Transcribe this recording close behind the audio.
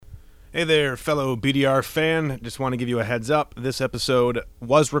Hey there, fellow BDR fan. Just want to give you a heads up. This episode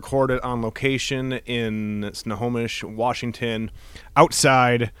was recorded on location in Snohomish, Washington,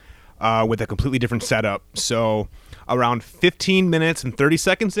 outside with a completely different setup. So around 15 minutes and 30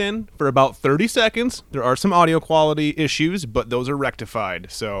 seconds in, for about 30 seconds, there are some audio quality issues, but those are rectified.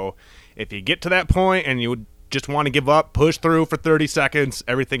 So if you get to that point and you just want to give up, push through for 30 seconds,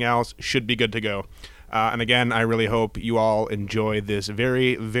 everything else should be good to go. And again, I really hope you all enjoy this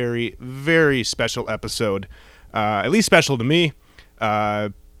very, very, very special episode. At least special to me.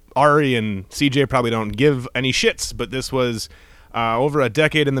 Ari and CJ probably don't give any shits, but this was over a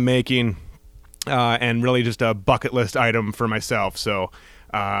decade in the making and really just a bucket list item for myself. So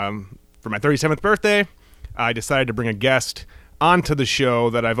for my 37th birthday, I decided to bring a guest onto the show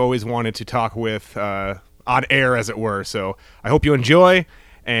that I've always wanted to talk with on air, as it were. So I hope you enjoy.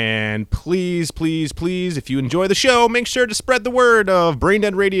 And please, please, please, if you enjoy the show, make sure to spread the word of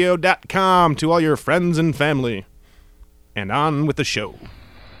BrainDeadRadio.com to all your friends and family. And on with the show.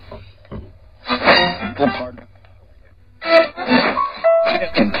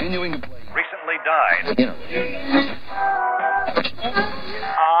 Continuing to play. Recently died.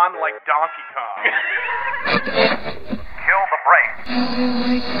 On like Donkey Kong. Kill the brain.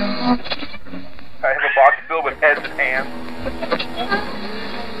 I have a box filled with heads and hands.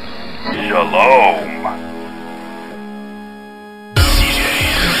 Shalom.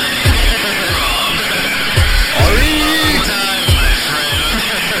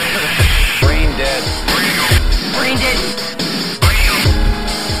 Brain dead. Brain dead. Brain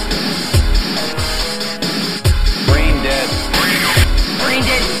dead. Brain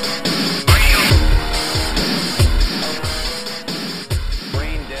dead.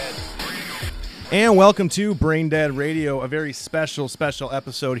 Brain dead. And welcome to Brain Dead Radio, a very special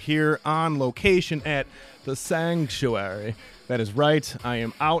episode here on location at the Sanctuary. That is right, I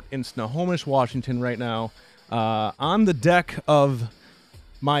am out in Snohomish, Washington right now, on the deck of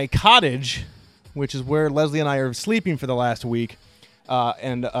my cottage, which is where Leslie and I are sleeping for the last week.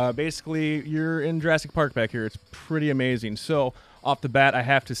 And basically, you're in Jurassic Park back here. It's pretty amazing. So, off the bat, I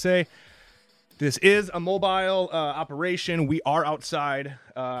have to say, this is a mobile operation. We are outside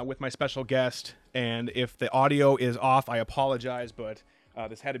with my special guest, and if the audio is off, I apologize, but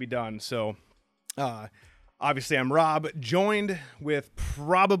this had to be done. So, obviously, I'm Rob, joined with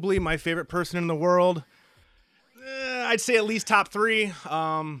probably my favorite person in the world. I'd say at least top three.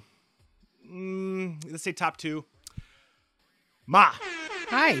 Let's say top two. Ma.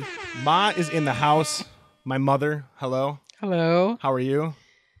 Hi. Ma is in the house. My mother. Hello. Hello. How are you?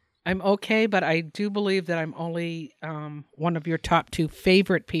 I'm okay, but I do believe that I'm only one of your top two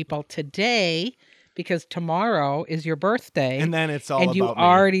favorite people today because tomorrow is your birthday. And then it's all and about you me.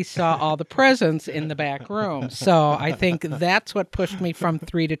 already saw all the presents in the back room. So I think that's what pushed me from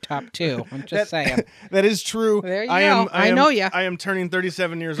 3 to top 2. I'm just saying. That is true. There you go. I know ya. I am turning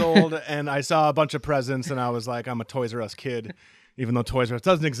 37 years old, and I saw a bunch of presents, and I was like, I'm a Toys R Us kid. Even though Toys R Us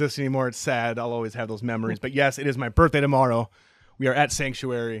doesn't exist anymore, it's sad. I'll always have those memories. But yes, it is my birthday tomorrow. We are at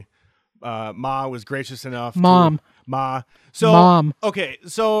Sanctuary. Ma was gracious enough. Mom. So, Mom. Okay,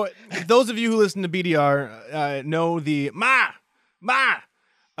 so those of you who listen to BDR know the Ma,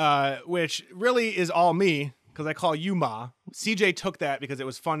 which really is all me, because I call you Ma. CJ took that because it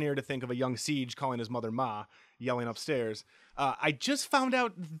was funnier to think of a young Siege calling his mother Ma, yelling upstairs. I just found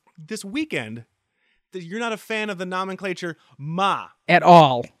out this weekend that you're not a fan of the nomenclature Ma. At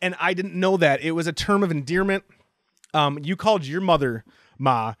all. And I didn't know that. It was a term of endearment. You called your mother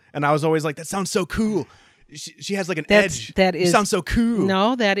Ma, and I was always like, that sounds so cool. She has like an edge. That You is sound so cool.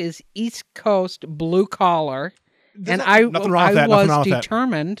 No, that is East Coast blue collar. And nothing wrong with that. I was Nothing wrong with that.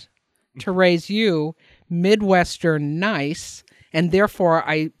 determined to raise you Midwestern nice, and therefore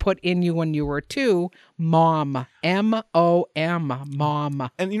I put in you when you were 2, Mom. M-O-M, Mom.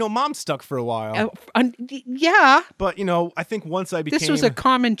 And, Mom stuck for a while. Yeah. But, I think once I became... This was a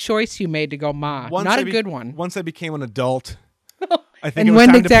common choice you made to go Ma. Not a good one. Once I became an adult, I think And it was when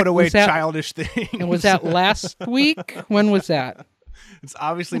time to exact- put away was that- childish things. And was that last week? When was that? It's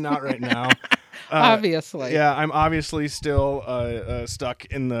obviously not right now. Obviously. Yeah, I'm obviously still stuck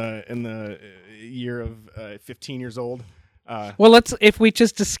in the year of 15 years old. Well, if we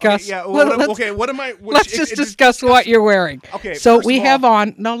just discuss. Okay, yeah. What am I? Let's just discuss what you're wearing. Okay. So first we of all- have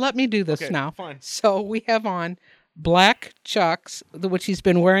on. No, let me do this Okay, now. fine. So we have on black Chucks, which he's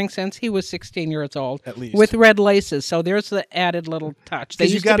been wearing since he was 16 years old, At least. with red laces. So there's the added little touch. They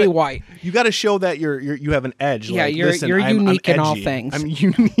 'Cause used to be white. You got to show that you have an edge. Yeah, like, you're listen, you're I'm unique in all edgy. things. I'm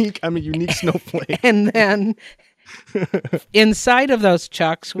unique. I'm a unique snowflake. And then inside of those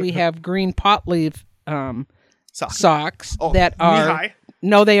Chucks, we have green pot leaf socks Oh, that are knee-high.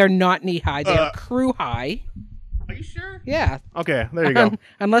 No, they are not knee high. They are crew high. Are you sure? Yeah. Okay, there you go.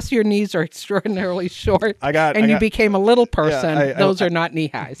 Unless your knees are extraordinarily short I you got- became a little person, I- those are not knee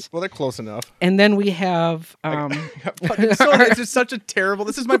highs. Well, they're close enough. And then we have It's just such a terrible.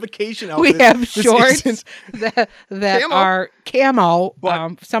 This is my vacation outfit. we have this shorts isn't- that Camo. are camo.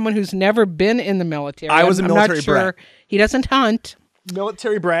 But- Someone who's never been in the military. I was a I'm military not sure. brat. He doesn't hunt.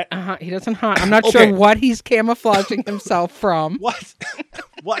 military brat. He doesn't hunt. I'm not Okay. sure what he's camouflaging himself from. What?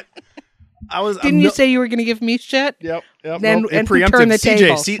 What? I was. Didn't you say you were going to give me shit? Yep. Then- Nope, and preemptive. turn the CJ,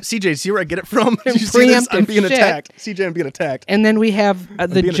 tables. CJ, see where I get it from? Did you see this? I'm Preemptive being shit. attacked. CJ, I'm being attacked. And then we have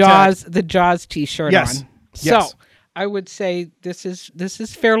the being Jaws T-shirt Yes. on. Yes. So I would say this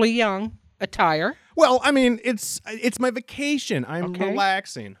is fairly young attire. Well, I mean, it's my vacation. I'm Okay.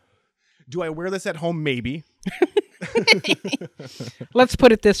 relaxing. Do I wear this at home? Maybe. Let's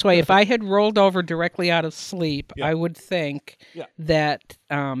put it this way: if I had rolled over directly out of sleep, Yeah. I would think Yeah. that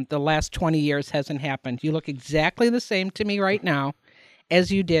the last 20 years hasn't happened. You look exactly the same to me right now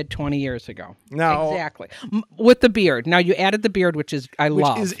as you did 20 years ago. Now- Exactly. With the beard. Now you added the beard, which is I Which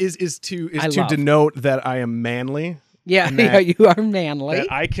love. is to I love. denote that I am manly. yeah, and that- yeah, you are manly.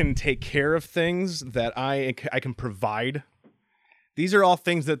 That I can take care of things. That I can provide. These are all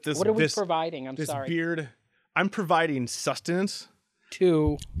things that this What are we this, providing? I'm this sorry. beard. I'm providing sustenance.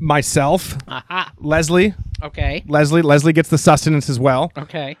 To Myself, aha. Leslie Okay. gets the sustenance as well.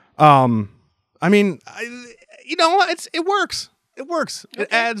 Okay. I mean, it works. It works. It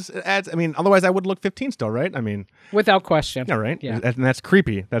adds. I mean, otherwise I would look 15 still, right? I mean, Without question. yeah, right. Yeah. And that's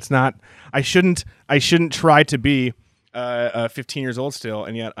creepy. That's not. I shouldn't try to be 15 years old still,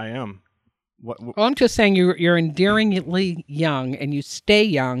 and yet I am. What? Well, I'm just saying you're endearingly young, and you stay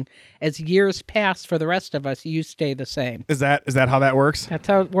young. As years pass for the rest of us, you stay the same. Is that how that works? That's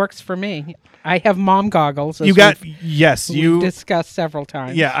how it works for me. I have mom goggles. As You got we've yes. You discussed several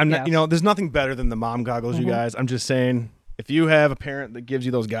times. yeah. I'm not. Yes. You know, there's nothing better than the mom goggles, you guys. I'm just saying, if you have a parent that gives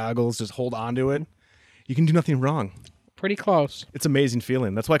you those goggles, just hold on to it. You can do nothing wrong. Pretty close. It's an amazing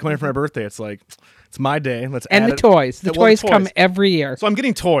feeling. That's why I come in for my birthday. It's like, it's my day. Let's And add the it. toys. The Well, toys come every year. So I'm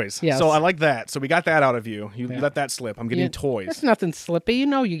getting toys. Yes. So I like that. So we got that out of you. You let that slip. I'm getting toys. That's nothing slippy. You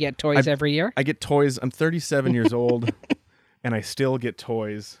know you get toys every year. I get toys. I'm 37 years old, and I still get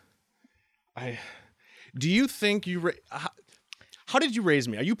toys. Do you think you? How did you raise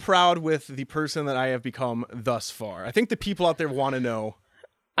me? Are you proud with the person that I have become thus far? I think the people out there want to know.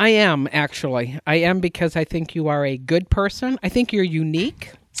 I am, actually. I am because I think you are a good person. I think you're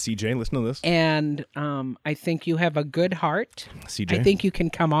unique. CJ, listen to this. And I think you have a good heart. CJ. I think you can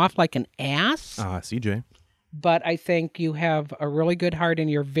come off like an ass, CJ. but I think you have a really good heart and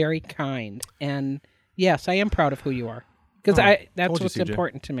you're very kind. And yes, I am proud of who you are because that's told you, what's CJ.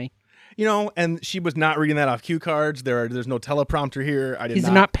 important to me. You know, and she was not reading that off cue cards. There's no teleprompter here. I did He's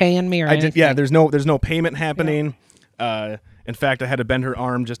not paying me or I anything. did. Yeah, there's no payment happening. In fact, I had to bend her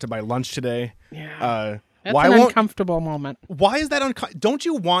arm just to buy lunch today. Yeah. That's why an won't? uncomfortable moment. Why is that uncomfortable? Don't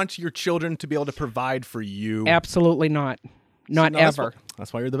you want your children to be able to provide for you? Absolutely not. Not No, that's ever.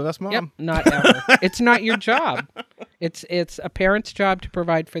 That's why you're the best mom. Yep, not ever. It's not your job. It's a parent's job to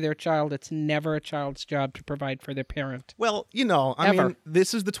provide for their child. It's never a child's job to provide for their parent. Well, I Ever. mean,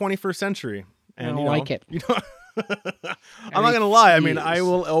 this is the 21st century, and I don't like it. I'm not gonna lie. I mean, I refuse.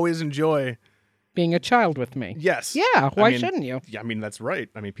 will always enjoy. Being a child with me. Yes. Yeah, why I mean, shouldn't you? Yeah, I mean that's right.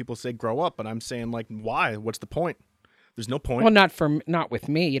 I mean, people say grow up, but I'm saying like, why? What's the point? There's no point. Well, not with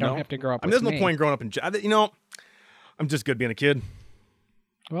me. You don't No. have to grow up I mean, with there's me. no point growing up in. I'm just good being a kid,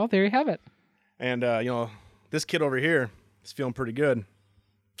 Well, there you have it. and this kid over here is feeling pretty good.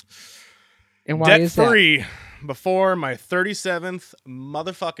 And why Debt is that? free before my 37th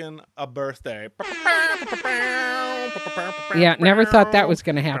motherfucking birthday. Yeah, never thought that was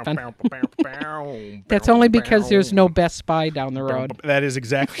going to happen. That's only because there's no Best Buy down the road. That is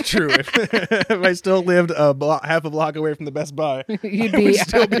exactly true. If I still lived half a block away from the Best Buy, You'd I would be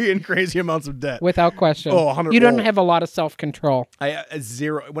still be in crazy amounts of debt. without question. Oh, 100 you don't oh. have a lot of self-control. I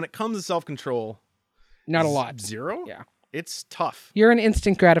zero. When it comes to self-control, Not a lot. zero. Yeah. It's tough. You're an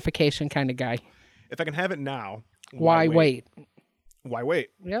instant gratification kind of guy. If I can have it now, Why wait? Why wait?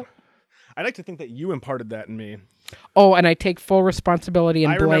 Yep. I'd like to think that you imparted that in me. Oh, and I take full responsibility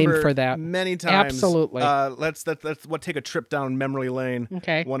and I blame remember for that. many times. Absolutely. Let's take a trip down memory lane.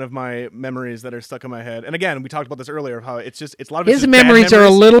 Okay. One of my memories that are stuck in my head. And again, we talked about this earlier. How it's a lot of His it's just bad memories are a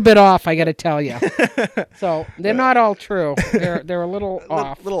memories. little bit off, I got to tell you. So they're not all true. They're a little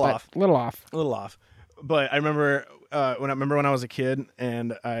off. little but off. Little off. A little off. But I remember when I was a kid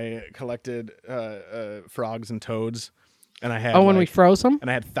and I collected frogs and toads. And I had when we froze them? and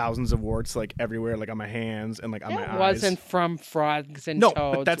I had thousands of warts like everywhere, like on my hands and like on my It eyes. wasn't from frogs and No,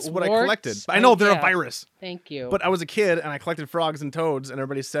 toads. but that's what I Warts? collected. I know they're yes. a virus. Thank you. But I was a kid and I collected frogs and toads, and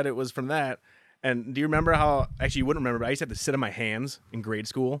everybody said it was from that. And do you remember how? Actually, you wouldn't remember, but I used to have to sit on my hands in grade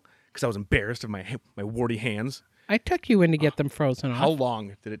school because I was embarrassed of my warty hands. I took you in to get them frozen off. How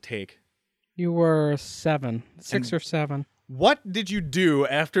long did it take? You were 6 or 7. What did you do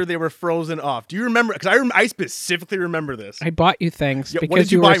after they were frozen off? Do you remember? Because I specifically remember this. I bought you things Yeah, because what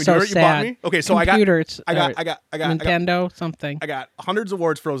did you you buy were me? Do so you know what you sad. bought me? Okay, so Computers, I got Nintendo, something. I got hundreds of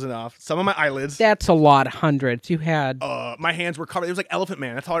warts frozen off. Some of my eyelids. That's a lot, hundreds. You had. My hands were covered. It was like Elephant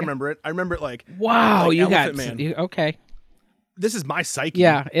Man. That's how I remember it. I remember it like Wow, like you got Elephant Man. okay. This is my psyche.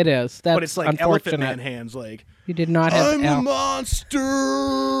 Yeah, it is. That's but it's like unfortunate. Elephant Man hands. Like You did not have. I'm a Al- monster.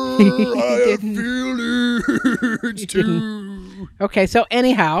 I have didn't. feelings too. didn't. Okay, so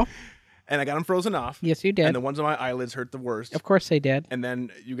anyhow, And I got them frozen off. yes, you did. And the ones on my eyelids hurt the worst. Of course, they did. And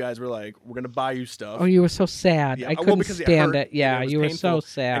then you guys were like, "We're gonna buy you stuff." Oh, you were so sad. Yeah, I well, couldn't because stand hurt it. Yeah, and it was you were painful. so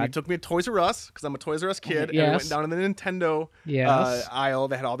sad. And you took me to Toys R Us because I'm a Toys R Us kid. And we Yes. went down in the Nintendo Yes. aisle.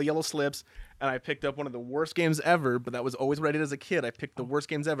 They had all the yellow slips. And I picked up one of the worst games ever, but that was always what I did as a kid. I picked the worst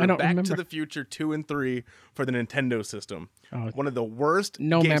games ever. I don't Back remember. to the Future 2 and 3 for the Nintendo system. Oh. One of the worst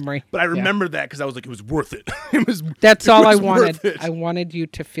No games. memory. But I Yeah. remember that because I was like, it was worth it. It was. That's it all I was wanted. worth it. I wanted you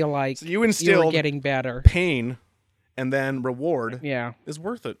to feel like So you were instilled getting better. pain and then reward Yeah. is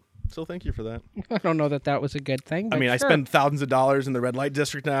worth it. So thank you for that. I don't know that was a good thing. I but mean, I sure. spend thousands of dollars in the red light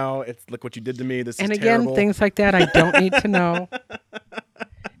district now. It's look what you did to me. This And is again, terrible. things like that I don't need to know.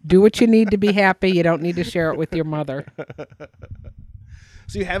 Do what you need to be happy. You don't need to share it with your mother.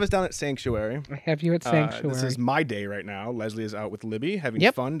 So you have us down at Sanctuary. I have you at Sanctuary. This is my day right now. Leslie is out with Libby, having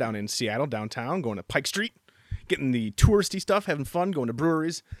Yep. fun down in Seattle, downtown, going to Pike Street, getting the touristy stuff, having fun, going to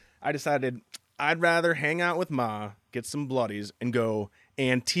breweries. I decided I'd rather hang out with Ma, get some bloodies, and go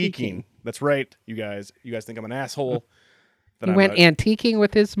antiquing. That's right, you guys. You guys think I'm an asshole. That He I'm went a- antiquing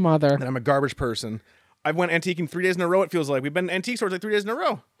with his mother. that I'm a garbage person. I've went antiquing 3 days in a row, it feels like. We've been antique stores like 3 days in a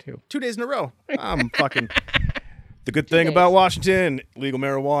row. 2 days in a row. I'm fucking... The good thing days. about Washington, legal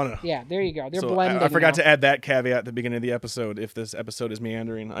marijuana. Yeah, there you go. They're So blending. I forgot now. to add that caveat at the beginning of the episode. If this episode is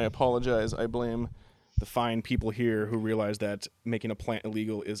meandering, I apologize. I blame the fine people here who realize that making a plant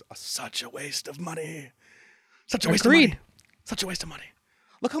illegal is such a waste of money. Such a waste of Agreed. money. Such a waste of money.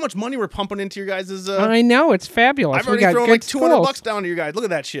 Look how much money we're pumping into your guys'... I know, it's fabulous. I've We already got thrown good like $200 schools. down to you guys. Look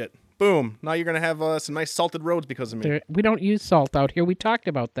at that shit. Boom. Now you're going to have some nice salted roads because of me. We don't use salt out here. We talked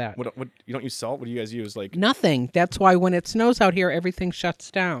about that. What, you don't use salt? What do you guys use? Like Nothing. That's why when it snows out here, everything shuts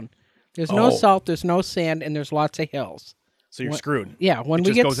down. There's no Oh. salt, there's no sand, and there's lots of hills. So you're screwed. Yeah, when It we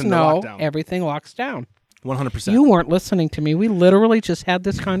just get goes into snow, lockdown. everything locks down. 100%. You weren't listening to me. We literally just had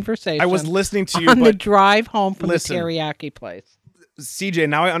this conversation. I was listening to you, on the but drive home from listen. the teriyaki place. CJ,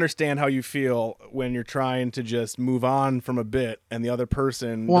 now I understand how you feel when you're trying to just move on from a bit and the other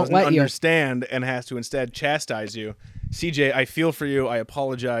person Won't doesn't let you. understand and has to instead chastise you. CJ, I feel for you. I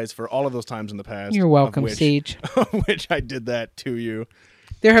apologize for all of those times in the past. You're welcome, of which, Siege. of which I did that to you.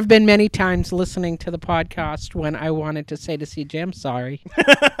 There have been many times listening to the podcast when I wanted to say to CJ, I'm sorry.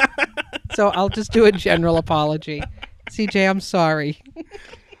 So I'll just do a general apology. CJ, I'm sorry.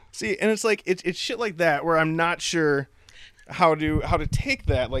 See, and it's like it's shit like that where I'm not sure how to take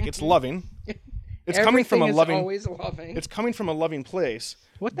that. Like it's loving. It's coming from a Everything is loving. always loving. It's coming from a loving place.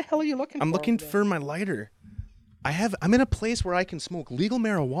 What the hell are you looking for? I'm looking over there? for my lighter. I'm in a place where I can smoke legal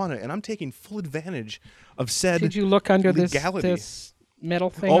marijuana, and I'm taking full advantage of said. Did you look under legality. this metal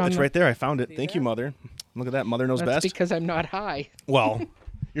thing? Oh, on it's the- right there. I found it. Thank you, Mother. Look at that. Mother knows That's best. because I'm not high. Well,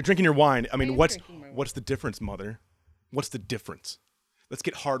 you're drinking your wine. I mean, am what's drinking my wine. what's the difference, Mother? What's the difference? Let's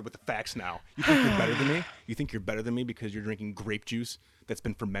get hard with the facts now. You think you're better than me? You think you're better than me because you're drinking grape juice that's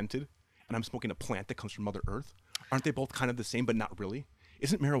been fermented, and I'm smoking a plant that comes from Mother Earth? Aren't they both kind of the same, but not really?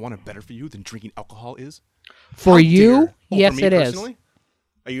 Isn't marijuana better for you than drinking alcohol is? For How you, dare- Oh, yes, for me it is. personally?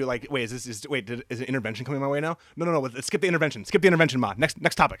 Are you like, wait, is an intervention coming my way now? No. Let's skip the intervention. Skip the intervention, Ma.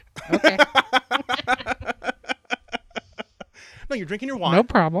 Next topic. Okay, No, you're drinking your wine. no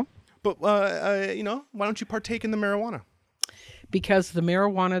problem. But why don't you partake in the marijuana? Because the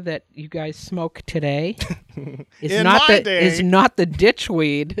marijuana that you guys smoke today is In not my the day. is not the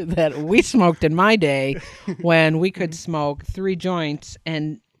ditchweed that we smoked in my day, when we could smoke 3 joints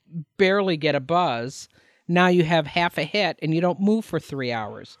and barely get a buzz. Now you have half a hit and you don't move for 3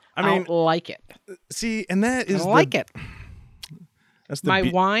 hours. I mean, don't like it. See, and that I is don't like it. That's the My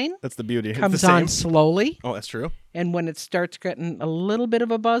wine That's the beauty. It's comes the same. on slowly, Oh, that's true. and when it starts getting a little bit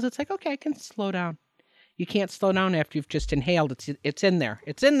of a buzz, it's like, okay, I can slow down. You can't slow down after you've just inhaled. It's in there.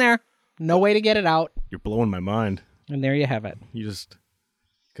 It's in there. No way to get it out. You're blowing my mind. And there you have it. You just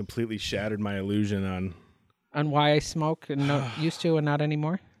completely shattered my illusion on. On why I smoke and used to and not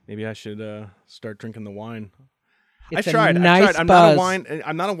anymore. Maybe I should It's start drinking the wine. It's I tried. a nice I'm buzz.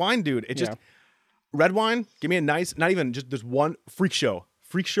 I'm not a wine dude. It just red wine. Give me a nice. Not even just this one freak show.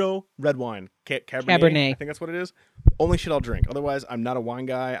 Freak show red wine. Cabernet. I think that's what it is. Only shit I'll drink. Otherwise, I'm not a wine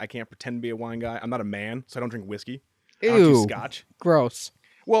guy. I can't pretend to be a wine guy. I'm not a man, so I don't drink whiskey. I don't do Ew. scotch. Gross.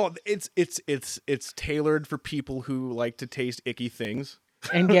 Well, it's tailored for people who like to taste icky things.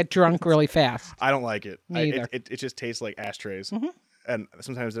 And get drunk really fast. I don't like it. Me either. It just tastes like ashtrays. And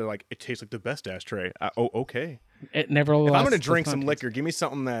sometimes they're like, it tastes like the best ashtray. Okay. It nevertheless. If I'm going to does drink not some taste- liquor,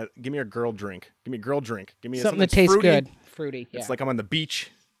 give me a girl drink. Give me a girl drink. Give me something that's that tastes fruity. good. Fruity. Yeah. It's like I'm on the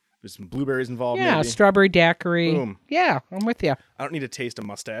beach. There's some blueberries involved. yeah, maybe. strawberry daiquiri. Boom. Yeah, I'm with you. I don't need to taste a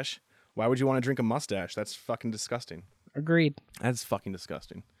mustache. Why would you want to drink a mustache? That's fucking disgusting. Agreed. That's fucking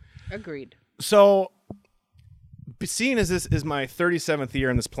disgusting. Agreed. So, seeing as this is my 37th year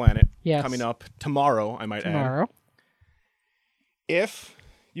on this planet, Yes. coming up tomorrow, I might add. Tomorrow. If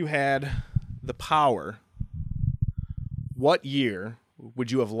you had the power, what year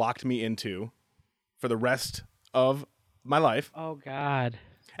would you have locked me into for the rest of my life? Oh God.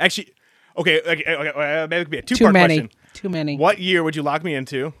 Actually, okay, maybe it could be a two-part Too many. question. Too many. What year would you lock me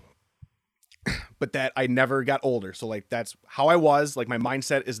into? But that I never got older. So like that's how I was. Like my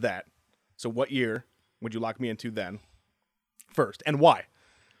mindset is that. So what year would you lock me into then? First. And why?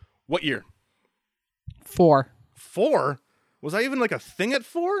 What year? 4. 4? Was I even like a thing at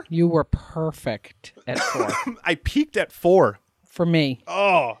 4? You were perfect at 4 I peaked at 4. for me.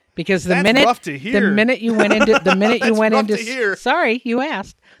 Oh. Because the That's minute rough to hear. the minute you went into That's rough to hear. sorry, you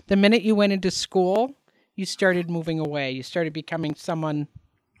asked. The minute you went into school, you started moving away. You started becoming someone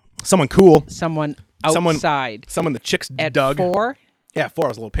Cool. outside. Someone the chicks At dug. 4, Yeah, 4. I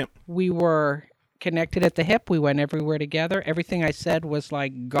was a little pimp. we were connected at the hip. We went everywhere together. Everything I said was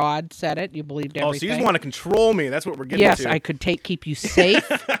like God said it. You believed Oh, so everything. you just want to control me. That's what we're getting Yes, to. I could keep you safe.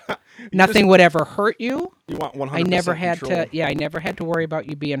 Nothing would ever hurt you. You want 100% I never had control. to. Yeah, I never had to worry about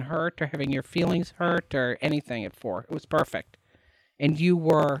you being hurt or having your feelings hurt or anything at 4. It was perfect, and you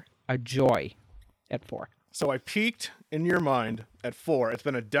were a joy at 4. So I peaked in your mind at 4. It's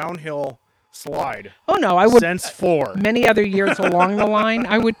been a downhill slide Oh no, I would. since 4. Many other years along the line,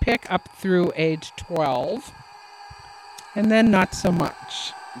 I would pick up through age 12, and then not so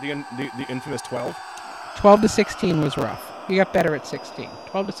much. The infamous 12. 12 to 16 was rough. You got better at 16.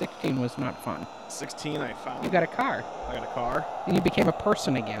 12 to 16 was not fun. 16, I found. You got a car, I got a car. and you became a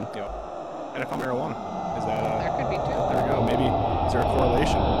person again. Yeah. And I found marijuana. Is that That could be too. there we go. Maybe is there a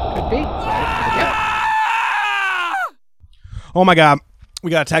correlation? Could be. Yep. Oh my God, we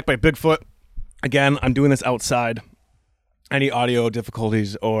got attacked by Bigfoot. Again, I'm doing this outside. Any audio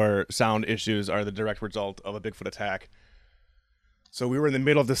difficulties or sound issues are the direct result of a Bigfoot attack. So we were in the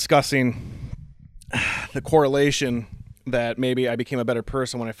middle of discussing the correlation that maybe I became a better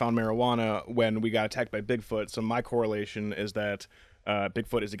person when I found marijuana when we got attacked by Bigfoot. So my correlation is that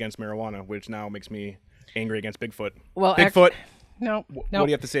Bigfoot is against marijuana, which now makes me angry against Bigfoot. Well, Bigfoot, No. what do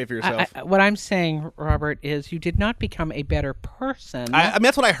you have to say for yourself? What I'm saying, Robert, is you did not become a better person I mean,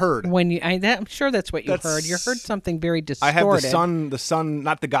 that's what I heard. when you. I'm sure that's what you heard. You heard something very distorted. I have the sun,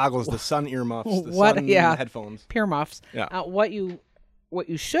 not the goggles, the sun earmuffs, the What? sun Yeah. headphones. Peer muffs. Yeah. What you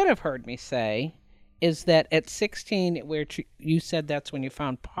should have heard me say is that at 16, where you said that's when you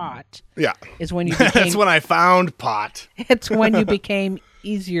found pot, Yeah. is when you became. That's when I found pot. It's when you became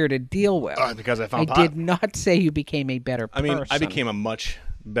easier to deal with. Because I I found pot. did not say you became a better I person. mean, I became a much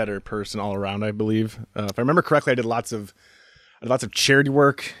better person all around, I believe. If I remember correctly, I did lots of charity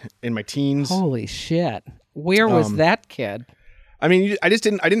work in my teens. Holy shit! Where was that kid? I mean, I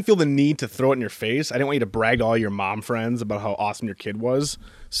didn't feel the need to throw it in your face. I didn't want you to brag to all your mom friends about how awesome your kid was.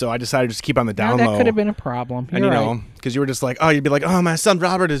 So I decided to just keep on the down Now, low. that could have been a problem. And You're you right. know, because you were just like, oh, you'd be like, oh, my son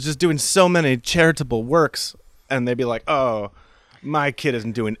Robert is just doing so many charitable works. And they'd be like, oh, my kid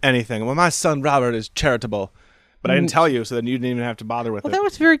isn't doing anything. Well, my son Robert is charitable. But I didn't tell you, so then you didn't even have to bother with Well, it. that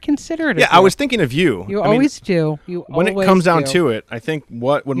was very considerate. Yeah, of I you. was thinking of you. You I mean, always do. You when it always comes down do. to it, I think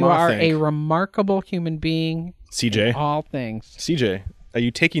what would You Ma are think? a remarkable human being. CJ, In all things. CJ, are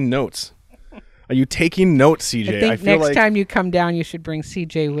you taking notes? Are you taking notes, CJ? I think feel next like, time you come down, you should bring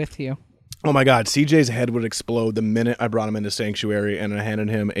CJ with you. oh my God, CJ's head would explode the minute I brought him into Sanctuary and I handed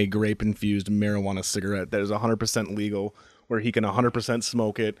him a grape-infused marijuana cigarette that is 100% legal, where he can 100%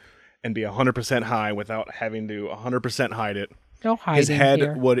 smoke it and be 100% high without having to 100% hide it. No hiding His head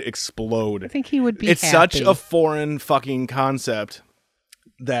here. would explode. I think he would be It's happy. such a foreign fucking concept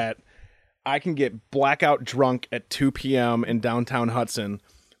that I can get blackout drunk at 2 p.m. in downtown Hudson,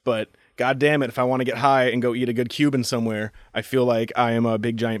 but God damn it, if I want to get high and go eat a good Cuban somewhere, I feel like I am a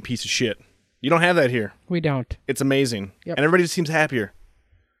big giant piece of shit. You don't have that here. We don't. It's amazing. Yep. And everybody just seems happier.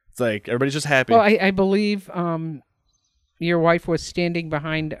 It's like everybody's just happy. Well, I believe your wife was standing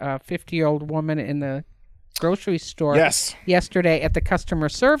behind a 50-year-old woman in the grocery store Yes. yesterday at the customer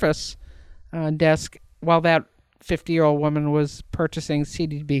service desk while that 50-year-old woman was purchasing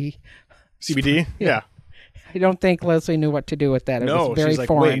CBD. CBD? Yeah. I don't think Leslie knew what to do with that. It No, was very she's like,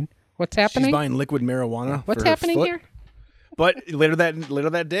 foreign. wait, What's happening? She's buying liquid marijuana. What's for her happening foot. here? But later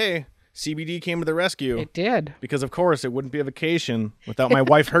that day, CBD came to the rescue. It did. Because, of course, it wouldn't be a vacation without my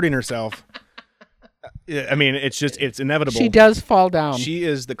wife hurting herself. I mean, it's inevitable. She does fall down. She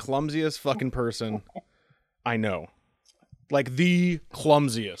is the clumsiest fucking person I know. Like, the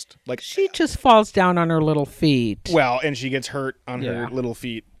clumsiest. Like, She just falls down on her little feet. well, and she gets hurt on her Yeah. little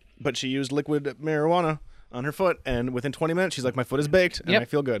feet. But she used liquid marijuana on her foot, and within 20 minutes, she's like, my foot is baked, and Yep. I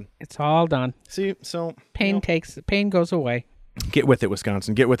feel good. It's all done. See, so... Pain goes away. Get with it,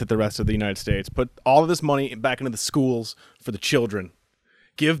 Wisconsin. Get with it, the rest of the United States. Put all of this money back into the schools for the children.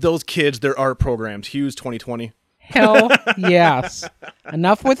 Give those kids their art programs. Hughes 2020. Hell yes.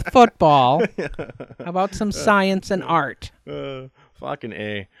 Enough with football. How about some science and art? Fucking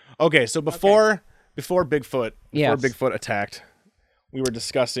A. Okay, so before Bigfoot, Yes. Bigfoot attacked, we were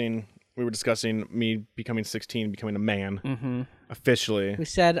discussing me becoming 16, becoming a man officially. We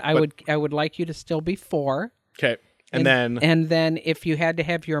said I would like you to still be 4. Okay. And then if you had to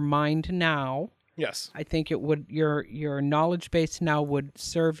have your mind now, yes. I think it would your knowledge base now would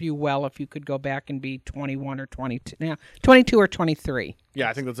serve you well if you could go back and be 21 or 22. Now, 22 or 23. Yeah,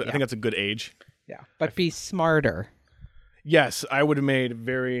 I think that's a good age. Yeah. But be smarter, Yes, I would have made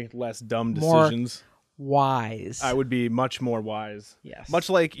very less dumb More- decisions. wise. I would be much more wise. Yes. Much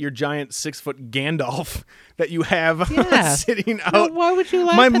like your giant 6-foot Gandalf that you have Yeah. sitting No, out. why would you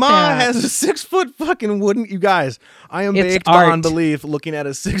laugh My at mom that? has a 6-foot fucking wooden. You guys, I am It's baked art. on belief looking at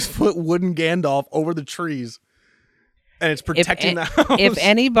a 6-foot wooden Gandalf over the trees, and it's protecting the house. If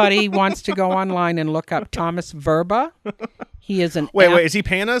anybody wants to go online and look up Thomas Verba, he is an wait, is he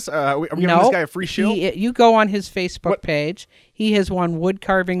paying us? Are we giving this guy a free shield? You go on his Facebook page. He has won wood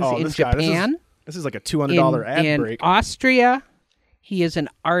carvings in this guy, Japan. This is like a $200 ad in break. Austria. He is an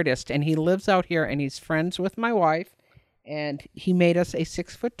artist, and he lives out here, and he's friends with my wife. And he made us a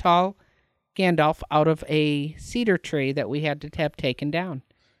 6-foot tall Gandalf out of a cedar tree that we had to have taken down.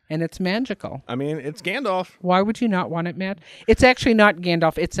 And it's magical. I mean, it's Gandalf. Why would you not want it, Matt? It's actually not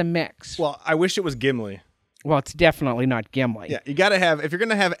Gandalf. It's a mix. Well, I wish it was Gimli. Well, it's definitely not Gimli. Yeah, you gotta have, if you're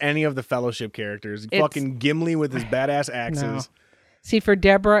gonna have any of the Fellowship characters, fucking Gimli with his badass axes. No. See, for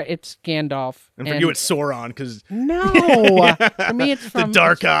Deborah, it's Gandalf. And for you, it's Sauron, because No. For me, it's from...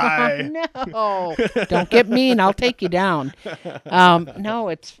 dark eye. No. Don't get mean. I'll take you down. No,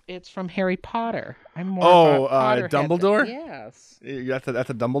 it's from Harry Potter. I'm more of a Potterhead. Dumbledore? Yes. That's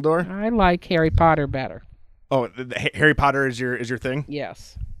a Dumbledore? I like Harry Potter better. Oh, Harry Potter is your thing?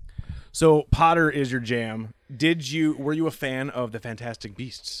 Yes. So Potter is your jam. Were you a fan of the Fantastic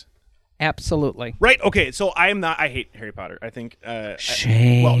Beasts? Absolutely. Right. Okay. So I hate Harry Potter. I think.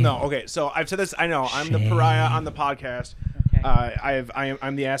 Shame. Well, no. Okay. So I've said this. I know I'm the pariah on the podcast. Okay.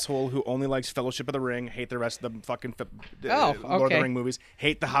 I'm the asshole who only likes Fellowship of the Ring. Hate the rest of the fucking Oh, Lord of the okay. Ring movies.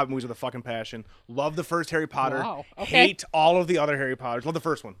 Hate the Hobbit movies with a fucking passion. Love the first Harry Potter. Wow, okay. Hate all of the other Harry Potters. Love the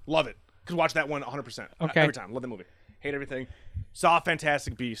first one. Love it. Could watch that one 100%. Okay. Every time. Love the movie. Hate everything. Saw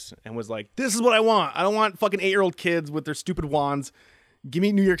Fantastic Beasts and was like, this is what I want. I don't want fucking 8-year-old kids with their stupid wands. Give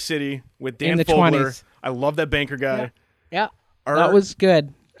me New York City with Dan In the Fogler. 20s. I love that banker guy. Yeah. Are- That was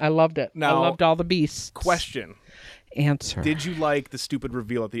good. I loved it. I Now- loved all the beasts. Question. Answer. Did you like the stupid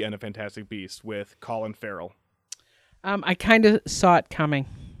reveal at the end of Fantastic Beasts with Colin Farrell? I kind of saw it coming.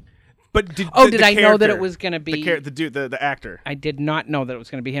 But did I know that it was going to be... the dude, the actor? I did not know that it was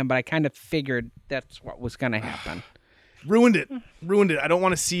going to be him, but I kind of figured that's what was going to happen. Ruined it. I don't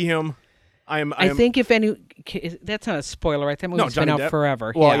want to see him. I think if any... That's not a spoiler, right? That movie's been Johnny out Depp.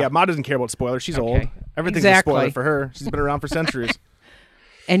 forever. Well, yeah, Ma doesn't care about spoilers. She's old. Everything's a spoiler Exactly. for her. She's been around for centuries.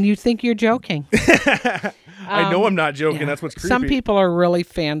 And you think you're joking. I know I'm not joking. That's what's creepy. Some people are really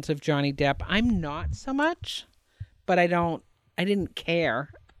fans of Johnny Depp. I'm not so much, but I didn't care.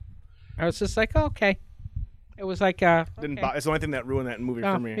 I was just like, oh, okay. It was like, It's the only thing that ruined that movie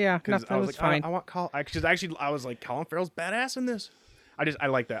Oh, for me. yeah, 'Cause nothing I was was like, fine. I want Colin. I was like, Colin Farrell's badass in this. I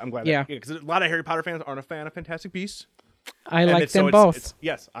like that. I'm glad. Yeah. Because a lot of Harry Potter fans aren't a fan of Fantastic Beasts. I And like it's- so them it's- both.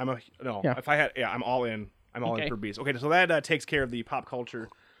 yes, I'm a no. Yeah. If I had, I'm all in. I'm all in Okay. for Beasts. Okay, so that takes care of the pop culture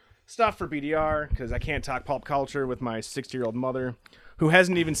stuff for BDR because I can't talk pop culture with my 60-year-old mother, who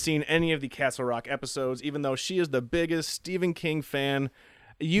hasn't even seen any of the Castle Rock episodes, even though she is the biggest Stephen King fan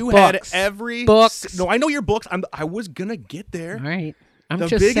You had Books. every Books. No, I know your books. I was gonna get there. All right. I'm The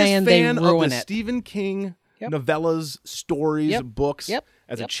just biggest saying they fan of ruin the it. Stephen King Yep. novellas, stories, Yep. books. Yep.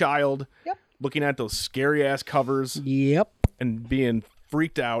 As a Yep. child, Yep. looking at those scary ass covers Yep. and being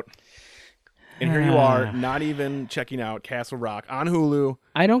freaked out. And here you are, not even checking out Castle Rock on Hulu.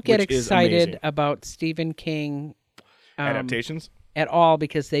 I don't get which is excited amazing. about Stephen King Adaptations. at all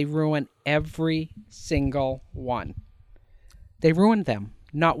because they ruin every single one. They ruined them.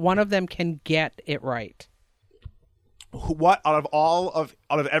 Not one of them can get it right. What out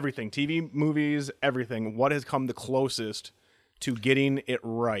of everything, TV, movies, everything, what has come the closest to getting it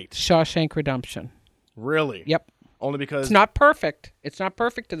right? Shawshank Redemption. Really? Yep. Only because It's not perfect. It's not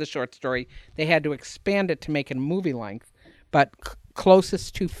perfect to the short story. They had to expand it to make it a movie length. But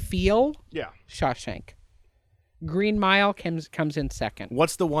closest to feel, yeah. Shawshank. Green Mile comes in second.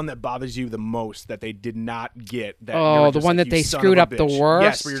 What's the one that bothers you the most that they did not get? That Oh, you're the just one like, that "You they son screwed of a up the bitch." worst?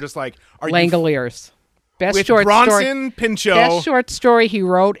 Yes, where you're just like, are you Langoliers. Best with short story. Bronson Pinchot? Best short story he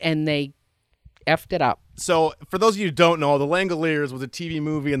wrote, and they effed it up. So, for those of you who don't know, The Langoliers was a TV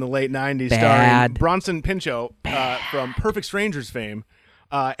movie in the late 90s starring Bad. Bronson Pinchot from Perfect Strangers fame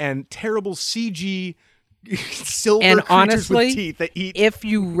and terrible CG silver And creatures honestly, with teeth that eat. if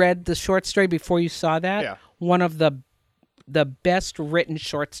you read the short story before you saw that, Yeah. one of the best written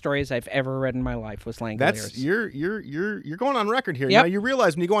short stories I've ever read in my life was Langoliers. That's you're going on record here. Yep. Now you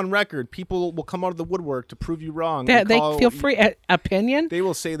realize when you go on record, people will come out of the woodwork to prove you wrong. They call- feel free. Opinion? They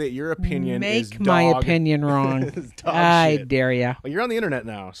will say that your opinion is Make my dog- opinion wrong. is dog I shit. dare ya. Well, you're on the internet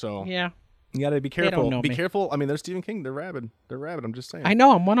now, so Yeah, you got to be don't careful. know Be me. careful. I mean, there's Stephen King. They're rabid. They're rabid. I'm just saying. I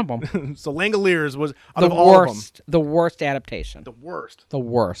know I'm one of them. So Langoliers was out the of all of them worst. The worst adaptation. the worst. The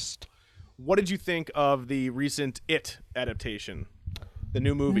worst. What did you think of the recent It adaptation, the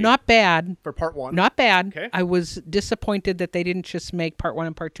new movie? Not bad. for part one. Not bad. Okay. I was disappointed that they didn't just make part 1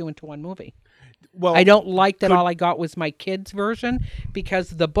 and part 2 into one movie. well. I don't like that all I got was my kids' version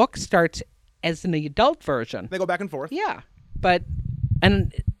because the book starts as an adult version. They go back and forth. Yeah,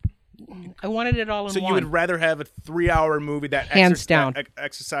 and I wanted it all in So one. you would rather have a 3-hour movie that Hands down.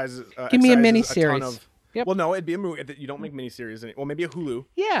 exercises. Give me a exercises ton miniseries. of- Yep. Well, no, it'd be a movie. You don't make miniseries. Well, maybe a Hulu.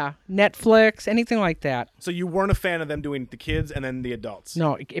 Yeah, Netflix, anything like that. So you weren't a fan of them doing the kids and then the adults.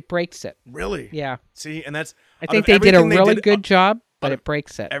 No, it breaks it. Really? Yeah, See, and that's. I out think of they did a everything they really did- good job, but out of it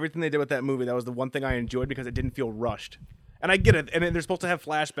breaks it. Everything they did with that movie, that was the one thing I enjoyed because it didn't feel rushed. And I get it. And they're supposed to have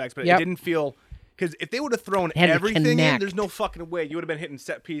flashbacks, but Yep. it didn't feel. Because if they would have thrown had to everything in, connect. there's no fucking way you would have been hitting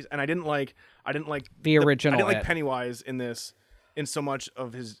set piece. And I didn't like The original I didn't like It. Pennywise in this, in so much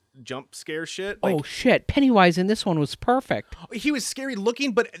of his jump scare shit. Oh shit! Pennywise in this one was perfect. He was scary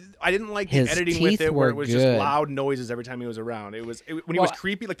looking, but I didn't like His the editing with teeth it, where it were was just good. loud noises every time he was around. When he Well, was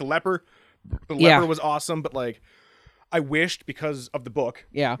creepy, like the leper. The Yeah. leper was awesome, but like, I wished because of the book.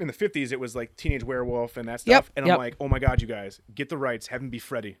 Yeah. In the 50s, it was like teenage werewolf and that stuff, Yep, and yep. I'm like, oh my god, you guys, get the rights. Have him be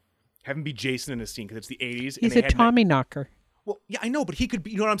Freddy. Have him be Jason in this scene because it's the 80s. and He's they a had Tommy knocker. Well, yeah, I know, but he could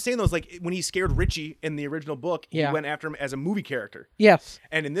be. You know what I'm saying? Though, is like when he scared Richie in the original book, he Yeah. went after him as a movie character. Yes.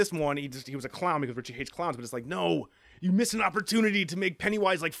 And in this one, he was a clown because Richie hates clowns. But it's like, no, you miss an opportunity to make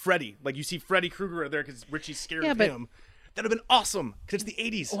Pennywise like Freddy. Like you see Freddy Krueger there because Richie's scared Yeah, of but- him. That'd have been awesome because it's the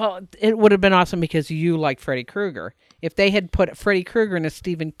 80s. Well, it would have been awesome because you like Freddy Krueger. If they had put Freddy Krueger in a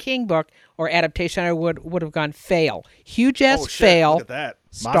Stephen King book or adaptation, I would have gone fail. Huge ass oh shit! fail. Look at that.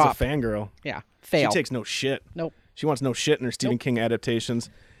 Stop. Ma's a fangirl. Yeah, She fail. takes no shit. Nope. She wants no shit in her Stephen King adaptations.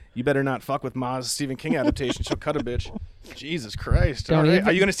 You better not fuck with Ma's Stephen King adaptation. She'll cut a bitch. Jesus Christ! Don't All right. even-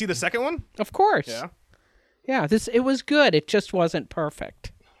 Are you gonna see the second one? Of course. Yeah. Yeah. It was good. It just wasn't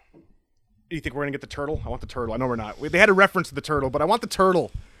perfect. Do you think we're gonna get the turtle? I want the turtle. I know we're not. They had a reference to the turtle, but I want the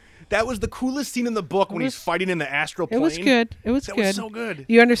turtle. That was the coolest scene in the book when he's fighting in the astral It plane. was good. It was That good. was so good.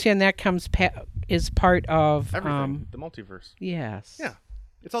 You understand that is part of Everything. The multiverse. yes. Yeah.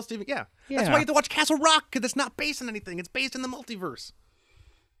 It's all Stephen. Yeah. That's Yeah. why you have to watch Castle Rock because it's not based on anything. It's based in the multiverse.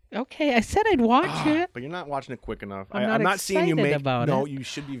 Okay, I said I'd watch it. But you're not watching it quick enough. I'm not seeing you excited make. about no, it. you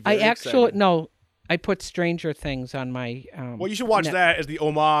should be. I Very actually excited. no. I put Stranger Things on my. Well, you should watch Net- that as the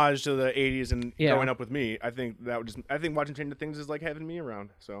homage to the '80s and Yeah. growing up with me. I think that would just. I think watching Stranger Things is like having me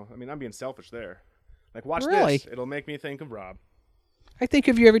around. So I mean, I'm being selfish there. Like watch Really? this. It'll make me think of Rob. I think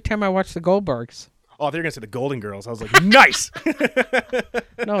of you every time I watch the Goldbergs. Oh, they're gonna say the Golden Girls. I was like, nice.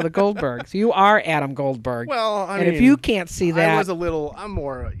 No, the Goldbergs. You are Adam Goldberg. Well, I and mean, if you can't see I that, was a little. I'm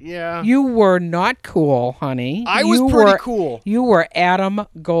more. Yeah. you were not cool, honey. I was You pretty were- cool. You were Adam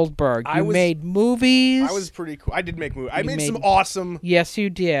Goldberg. I You was- made movies. I was pretty cool. I did make movies. I You made made- some awesome. Yes, you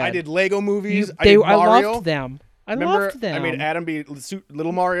did. I did Lego movies. You, I did I Mario. loved them. I Remember, loved them. I made Adam be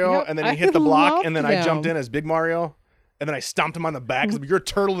Little Mario, Yep, and then he I hit the block, loved and then I jumped them. in as Big Mario, and then I stomped him on the back. 'Cause you're a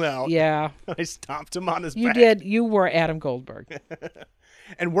turtle now. Yeah, I stomped him on his you back. did. You were Adam Goldberg.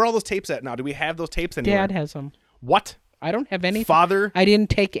 And where are all those tapes at now? Do we have those tapes anywhere? Dad has them. What? I don't have any. Father? I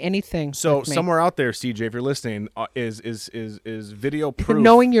didn't take anything. So with me. somewhere out there, CJ, if you're listening, is video proof.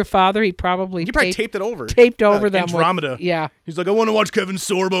 Knowing your father, he probably taped it over. taped over them. with- Andromeda. yeah. He's like, I want to watch Kevin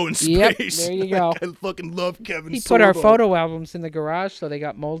Sorbo in Yep, space. there you go. I fucking love Kevin He Sorbo. put our photo albums in the garage, so they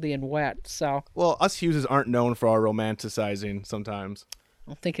got moldy and wet. So Well, us Hugheses aren't known for our romanticizing sometimes.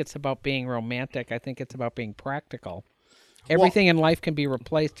 I don't think it's about being romantic. I think it's about being practical. Everything in life can be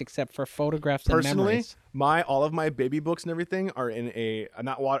replaced except for photographs and Personally, memories. all of my baby books and everything are in a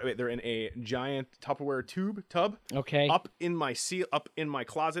not water. Wait, they're in a giant Tupperware tub. Okay. Up in my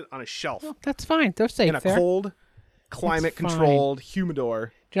closet on a shelf That's fine. They're safe in a there. cold, climate-controlled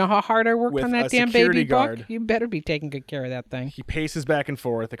humidor. Do you know how hard I worked with on a that damn security baby guard. book? You better be taking good care of that thing. He paces back and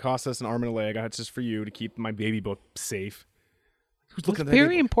forth. It costs us an arm and a leg. It's just for you to keep my baby book safe. Who's looking at that? Very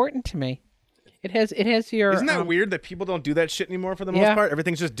baby book? important to me. It has your. Isn't that weird that people don't do that shit anymore for the most Yeah. part?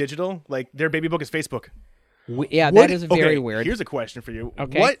 Everything's just digital. Like their baby book is Facebook. Yeah, What- that is very okay, weird. Here's a question for you.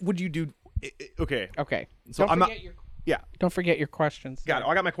 Okay. What would you do? Okay. Okay. So I'm not. Yeah. Don't forget your questions. Got it.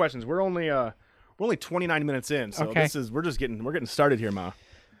 I got my questions. We're only 29 minutes in, so Okay. we're getting started here, Ma.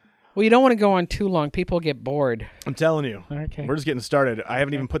 Well, you don't want to go on too long. People get bored. I'm telling you. Okay. We're just getting started. I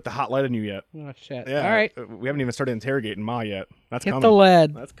haven't even put the hot light on you yet. Oh shit. Yeah. All right. We haven't even started interrogating Ma yet. That's Hit coming. the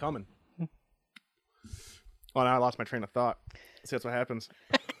lead. That's coming. Oh, now I lost my train of thought. See, that's what happens.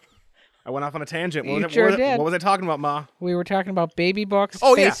 I went off on a tangent. You sure did. What was I talking about, Ma? We were talking about baby books,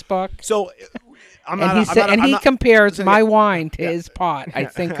 Oh, yeah. Facebook. So, I'm And not. he said, I'm not, compares my wine to his pot. I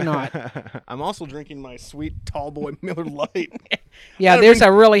think not. I'm also drinking my sweet tall boy Miller Lite. Yeah, gotta there's bring-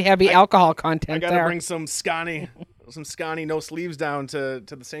 a really heavy alcohol I content gotta there. bring some Scotty no sleeves down to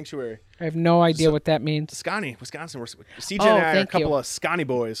the sanctuary. I have no idea what that means. Scotty, Wisconsin. CJ Oh, and I are a thank couple you. of Scotty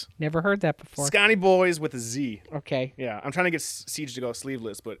boys. Never heard that before. Scotty boys with a Z. Okay. Yeah, I'm trying to get Siege to go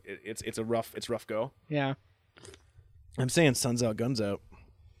sleeveless, but it's a rough go. Yeah. I'm saying suns out, guns out.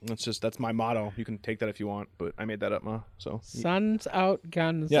 That's my motto. You can take that if you want, but I made that up, Ma. So Suns out,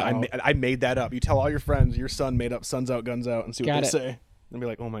 guns yeah, out. I made that up. You tell all your friends your son made up suns out, guns out, and see what Got they it. say. And be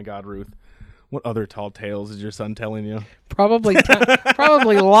like, oh my God, Ruth, what other tall tales is your son telling you? Probably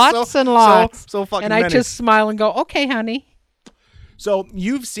lots and lots. So fucking and I many. just smile and go, okay, honey. So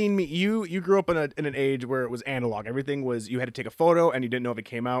you've seen me. You grew up in an age where it was analog. Everything was you had to take a photo and you didn't know if it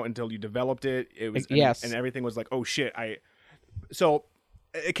came out until you developed it. It was Yes. and everything was like, oh shit. So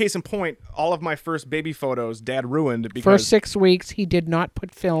a case in point, all of my first baby photos, Dad ruined because First 6 weeks, he did not put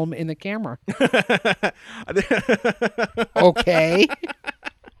film in the camera. Okay.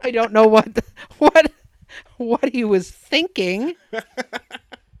 I don't know what he was thinking.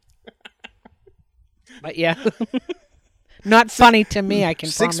 But yeah. Not funny to me, I can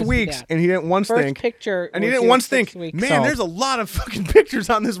promise 6 you weeks, that. and he didn't once First think. picture And he was didn't your once 6 think, weeks man, old. there's a lot of fucking pictures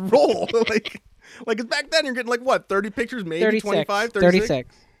on this roll. like it's back then you're getting like what, 30 pictures, maybe 36. 25, 36.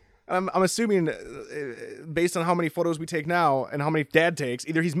 36. I'm assuming, based on how many photos we take now and how many Dad takes,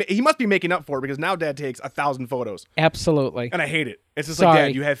 either he must be making up for it because now Dad takes 1,000 photos, Absolutely. and I hate it. It's just like, Sorry.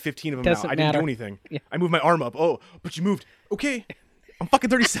 Dad, you have 15 of them Doesn't now. I didn't matter. do anything. Yeah. I moved my arm up. Oh, but you moved. Okay, I'm fucking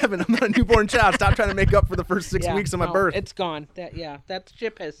 37. I'm not a newborn child. Stop trying to make up for the first 6 Yeah, weeks of my no, birth. It's gone. That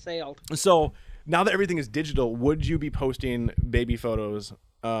ship has sailed. So now that everything is digital, would you be posting baby photos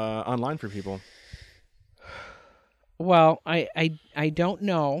online for people? Well, I don't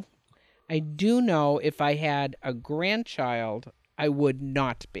know. I do know if I had a grandchild, I would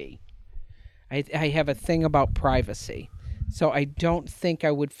not be. I have a thing about privacy. So I don't think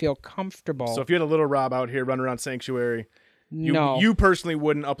I would feel comfortable. So if you had a little Rob out here running around Sanctuary, no. you personally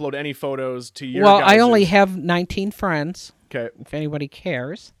wouldn't upload any photos to your Well, I guys' only have 19 friends, Okay. if anybody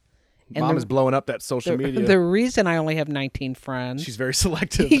cares. And Mom the- is blowing up that social media. The reason I only have 19 friends, She's very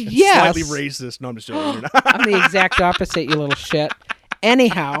selective. Yes. And slightly racist. No, I'm just joking. I'm the exact opposite, you little shit.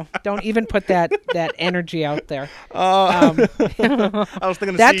 Anyhow, don't even put that energy out there. I was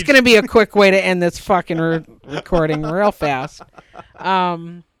thinking of That's Siege. going to be a quick way to end this fucking recording real fast.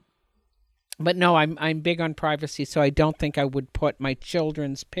 But no, I'm big on privacy, so I don't think I would put my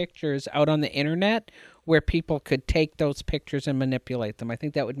children's pictures out on the internet where people could take those pictures and manipulate them. I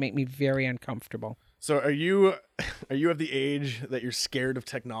think that would make me very uncomfortable. So are you of the age that you're scared of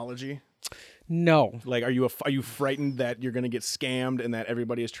technology? No. Like, are you frightened that you're going to get scammed and that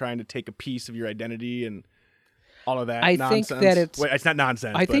everybody is trying to take a piece of your identity and all of that I nonsense? think that it's- Wait, it's not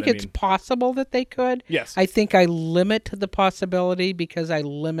nonsense. I think it's mean, possible that they could. Yes. I think I limit the possibility because I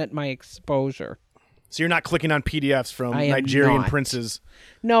limit my exposure. So you're not clicking on PDFs from I am Nigerian not. princes.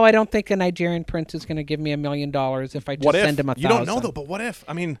 No, I don't think a Nigerian prince is going to give me $1 million if I just What if? send him 1,000. You don't know though, but what if?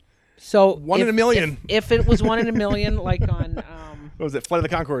 I mean, So One in a million. If it was 1 in a million, like on what was it? Flight of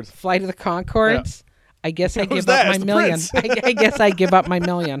the Conchords. Flight of the Conchords, I guess I Who's give up that? my It's the million. prince. I guess I give up my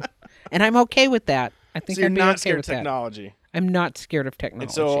million, and I'm okay with that. I think So you're I'd be not okay scared of with that. technology. I'm not scared of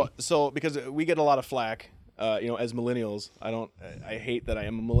technology. And so because we get a lot of flack, as millennials. I hate that I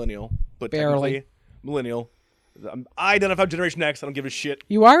am a millennial, but Barely. technically millennial. I identify Generation X. I don't give a shit.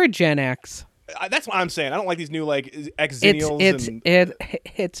 you are a Gen X. That's what I'm saying. I don't like these new like Xennials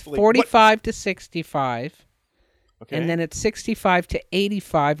It's like, 45 to 65. Okay. And then it's 65 to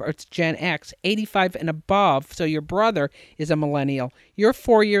 85, or it's Gen X, 85 and above. So your brother is a millennial. You're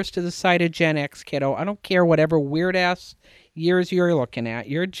 4 years to the side of Gen X, kiddo. I don't care whatever weird-ass years you're looking at.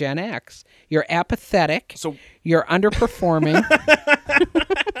 You're Gen X. You're apathetic. So- you're underperforming.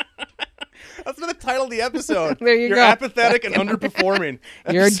 That's the title of the episode. There you You're go. apathetic and underperforming.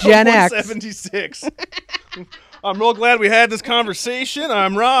 You're Episode Gen X. 176. I'm real glad we had this conversation.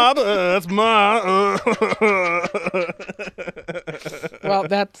 I'm Rob. That's Ma. Well,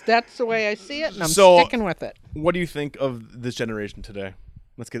 that's the way I see it, and I'm So- sticking with it. What do you think of this generation today?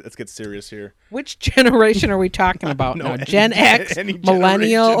 Let's get serious here. Which generation are we talking about No, now? any- Gen X, any generation,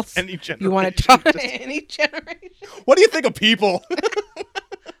 millennials. any You want to generation, talk just- any generation? What do you think of people?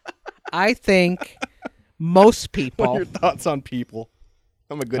 I think most What are people. your thoughts on people?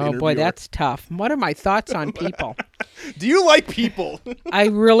 I'm a good Oh interviewer. boy, that's tough. What are my thoughts on people? Do you like people? I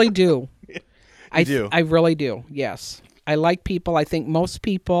really do. I do? I really do. Yes. I like people. I think most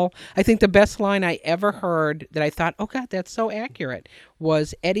people. I think the best line I ever heard that I thought, "Oh god, that's so accurate,"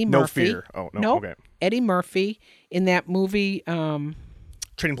 was Eddie No Murphy. fear. Oh, no, Nope. okay. Eddie Murphy in that movie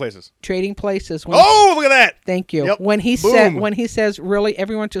Trading places. Trading Places. When Oh, look at that. Thank you. Yep. When he Boom. says, really,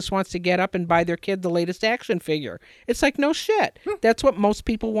 everyone just wants to get up and buy their kid the latest action figure. It's like, no shit. That's what most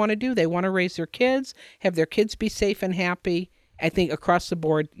people want to do. They want to raise their kids, have their kids be safe and happy. I think across the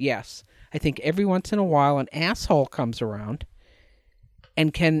board, yes. I think every once in a while an asshole comes around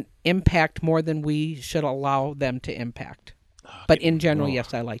and can impact more than we should allow them to impact. But in general,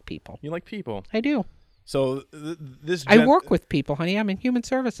 yes, I like people. You like people. I do. So this I work with people, honey. I'm in human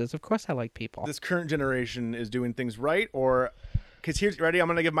services. Of course I like people. This current generation is doing things right, or because here's ready. I'm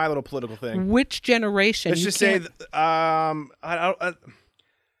gonna give my little political thing. Which generation? Let's You just say, can't-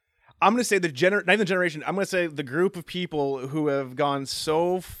 I'm gonna say not even the generation. I'm gonna say the group of people who have gone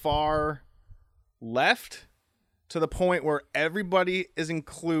so far left to the point where everybody is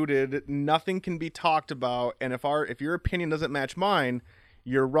included, nothing can be talked about, and if your opinion doesn't match mine,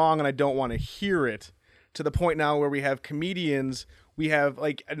 you're wrong, and I don't want to hear it. To the point now where we have comedians, we have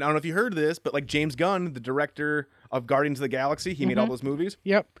like, I don't know if you heard this, but like James Gunn, the director of Guardians of the Galaxy, he made all those movies.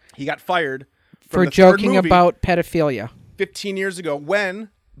 Yep. He got fired from For the third joking movie about pedophilia. 15 years ago when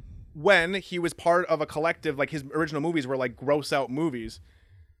he was part of a collective, like his original movies were like gross out movies,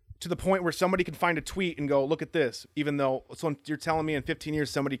 to the point where somebody can find a tweet and go, look at this, even though, so you're telling me in 15 years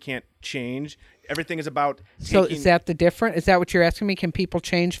somebody can't change. Everything is about So taking, is that the difference? Is that what you're asking me? Can people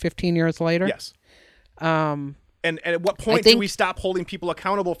change 15 years later? yes. And at what point think- do we stop holding people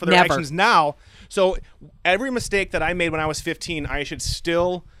accountable for their Never. actions now? So every mistake that I made when I was 15, I should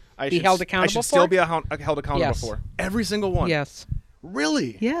still held accountable I should still for? be held accountable Yes. for every single one. Yes.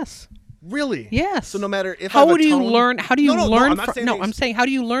 Really? Yes. Really? Yes. So no matter if I how have a do you tone- learn? How do you No, learn? I'm not saying no, these- I'm saying how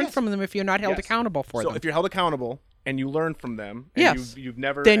do you learn Yes. from them if you're not held Yes. accountable for So them? if you're held accountable and you learn from them, and Yes. you've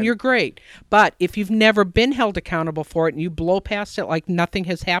never, then and- you're great. But if you've never been held accountable for it and you blow past it like nothing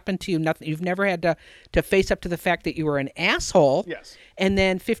has happened to you, nothing, you've never had to face up to the fact that you were an asshole. Yes. And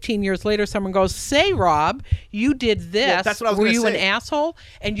then 15 years later, someone goes, "Say, Rob, you did this. Yeah, that's what I was Were gonna you an say. asshole?"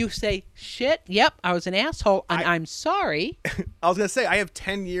 And you say, "Shit, yep, I was an asshole, and I'm sorry." I was gonna say I have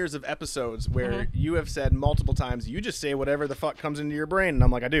 10 years of episodes where Mm-hmm. you have said multiple times, you just say whatever the fuck comes into your brain, and I'm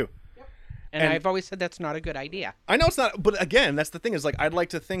like, I do. And And- I've always said that's not a good idea. I know it's not, but again, that's the thing is like I'd like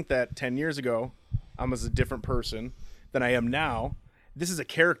to think that 10 years ago I was a different person than I am now. This is a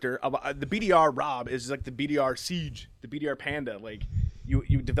character. The BDR Rob is like the BDR Siege, the BDR Panda. Like you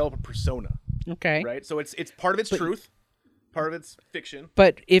develop a persona, Okay. right? So it's part of it's truth, part of it's fiction.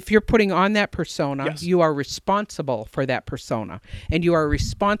 But if you're putting on that persona, Yes. you are responsible for that persona. And you are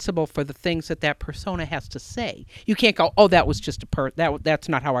responsible for the things that persona has to say. You can't go, "Oh, that was just that's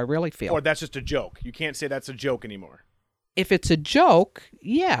not how I really feel." Or that's just a joke. You can't say that's a joke anymore. If it's a joke,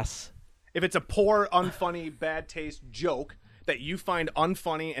 yes. If it's a poor, unfunny, bad taste joke that you find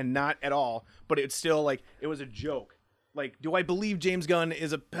unfunny and not at all, but it's still like it was a joke. Like, do I believe James Gunn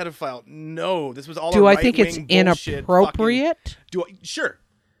is a pedophile? No, this was all. Do a I think it's right-wing bullshit inappropriate? Sure,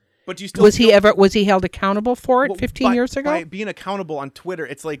 but you still Was he held accountable for it Well, 15 years ago? By being accountable on Twitter,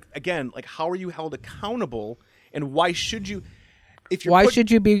 it's like, again, like, how are you held accountable, and why should you? If you're Why should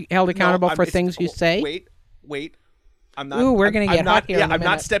you be held accountable No, for it's- things you say? Wait. I'm not. Ooh, we're I'm- gonna I'm get not, hot here Yeah, in a I'm not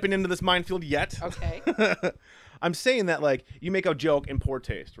minute. stepping into this minefield yet. Okay. I'm saying that, like, you make a joke in poor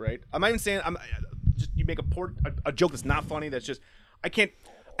taste, right? I'm not even saying you make a joke that's not funny. That's just I can't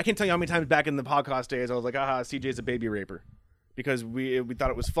tell you how many times back in the podcast days I was like, CJ's a baby raper, because we thought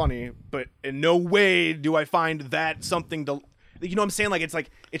it was funny, but in no way do I find that something to. You know what I'm saying? Like,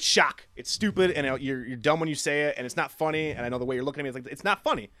 it's shock. It's stupid, and you're dumb when you say it, and it's not funny. And I know the way you're looking at me, it's like, it's not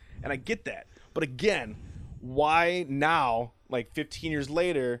funny, and I get that. But again, why now, like 15 years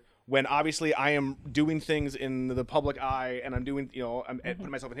later, when obviously I am doing things in the public eye, and I'm doing, I'm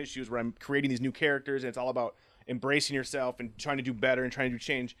putting myself in his shoes, where I'm creating these new characters, and it's all about embracing yourself and trying to do better and trying to do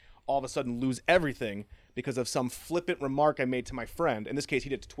change, all of a sudden lose everything because of some flippant remark I made to my friend. In this case, he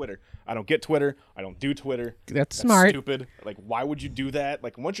did to Twitter. I don't get Twitter. I don't do Twitter. That's smart. Stupid. Like, why would you do that?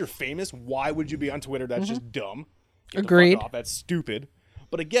 Like, once you're famous, why would you be on Twitter? That's just dumb. Get the fuck Agreed. off. That's stupid.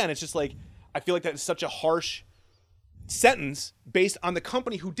 But again, it's just like, I feel like that's such a harsh sentence based on the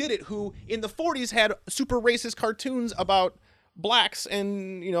company who did it, who in the 40s had super racist cartoons about blacks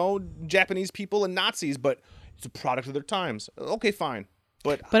and, Japanese people and Nazis, but it's a product of their times. Okay, fine.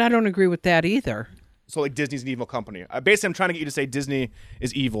 But I don't agree with that either. so, like, Disney's an evil company. Basically, I'm trying to get you to say Disney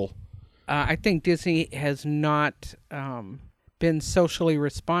is evil. I think Disney has not been socially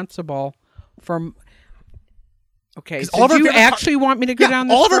responsible from. Okay, so all of our do you favorite actually want me to go down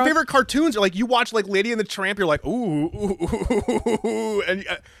this all of our road? favorite cartoons are like, you watch like Lady and the Tramp, you're like, ooh, and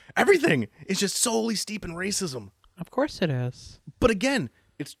everything is just solely steep in racism. Of course it is. But again,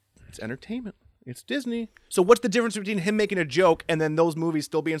 it's entertainment. It's Disney. So what's the difference between him making a joke and then those movies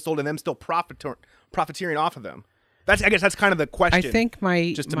still being sold and them still profiteering off of them? I guess that's kind of the question. I think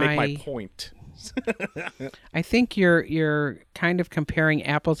just to make my point. I think you're kind of comparing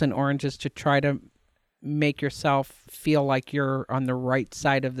apples and oranges to try to make yourself feel like you're on the right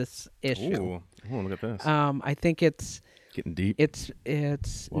side of this issue. Ooh, look at this. I think it's Getting deep. it's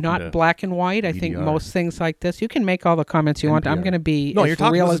Welcome not to black and white. I think VDR. most things like this, you can make all the comments you want. I'm NPR. going to be No, as you're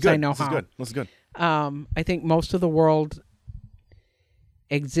talking. real This as is good. I know This is how. good. This is good. I think most of the world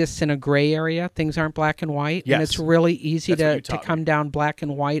exists in a gray area. Things aren't black and white, and it's Yes. really easy That's what you to taught come me. down black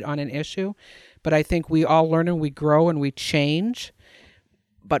and white on an issue. But I think we all learn and we grow and we change.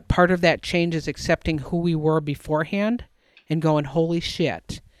 But part of that change is accepting who we were beforehand and going, holy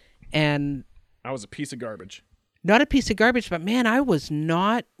shit. And I was a piece of garbage. not a piece of garbage, but man, I was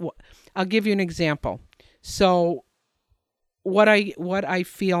not. I'll give you an example. So what I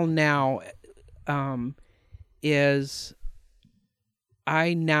feel now is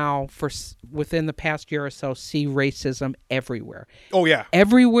I now, within the past year or so, see racism everywhere. Oh yeah.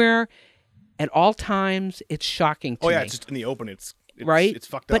 Everywhere, at all times, it's shocking to Oh yeah. me. It's just in the open. It's right? It's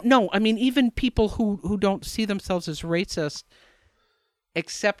fucked but up. no, I mean, even people who don't see themselves as racist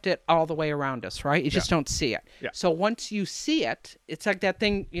accept it all the way around us, right? You just don't see it. Yeah. So once you see it, it's like that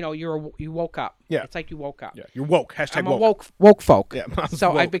thing, you woke up. Yeah. It's like you woke up. Yeah. You're woke. Hashtag I'm a woke. woke folk. Yeah, mom's so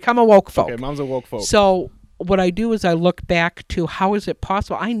I've woke. become a woke folk. Okay, mom's a woke folk. So what I do is I look back to how is it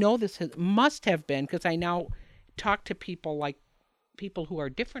possible? I know this must have been, because I now talk to people who are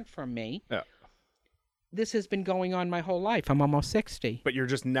different from me. Yeah. This has been going on my whole life. I'm almost 60. But you're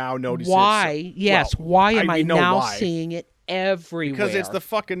just now noticing. Why? Yes. Why am I we know now why. seeing it everywhere? Because it's the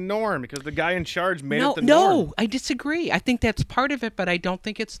fucking norm. Because the guy in charge made no, it the norm. no. I disagree. I think that's part of it, but I don't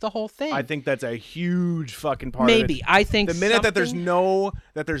think it's the whole thing. I think that's a huge fucking part of it. Maybe. I think the minute that there's something-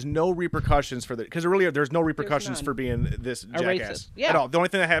 no repercussions for the, because really there's no repercussions none. for being this jackass racist. Yeah. at all. The only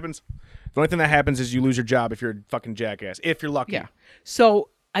thing that happens is you lose your job if you're a fucking jackass, if you're lucky. Yeah.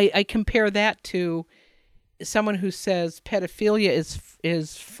 So I compare that to someone who says pedophilia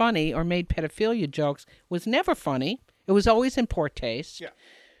is funny or made pedophilia jokes was never funny. It was always in poor taste. Yeah.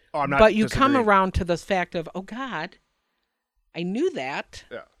 Oh, I'm not. But you come disagreeing. around to the fact of, oh God, I knew that.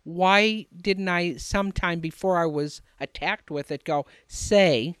 Yeah. Why didn't I sometime before I was attacked with it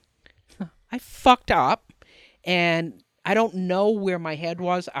say, I fucked up and I don't know where my head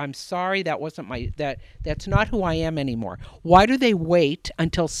was. I'm sorry, that wasn't that's not who I am anymore. Why do they wait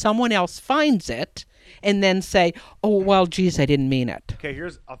until someone else finds it and then say, oh, well, geez, I didn't mean it? Okay,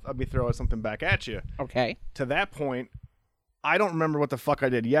 let me throw something back at you. Okay. To that point, I don't remember what the fuck I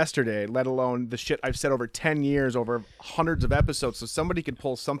did yesterday, let alone the shit I've said over 10 years, over hundreds of episodes. So somebody could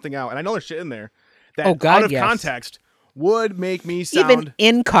pull something out, and I know there's shit in there that Oh, God, out of yes. context would make me sound. Even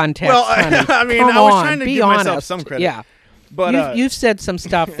in context, Well, honey. I mean, Come I was on, trying to be give myself honest. some credit. Yeah. But You've said some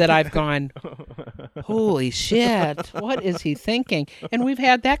stuff that I've gone, Holy shit, what is he thinking? And we've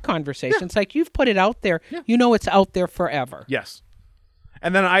had that conversation. It's like, you've put it out there. You know it's out there forever. Yes.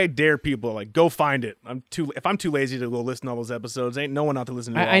 And then I dare people, like, go find it. If I'm too lazy to go listen to all those episodes, ain't no one out to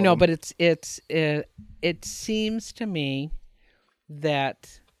listen to all I know, of them. but it seems to me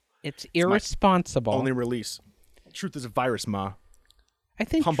that it's irresponsible. Only release. Truth is a virus, Ma. I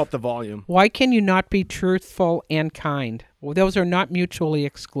think. Pump up the volume. Why can you not be truthful and kind? Well, those are not mutually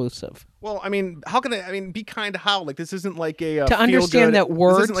exclusive. Well, I mean, how can be kind to how? Like, this isn't like a To understand that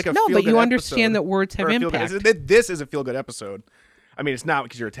words. This isn't like a No, but feel-good you understand episode, that words have or a feel-good- impact. This is a feel-good episode. I mean, it's not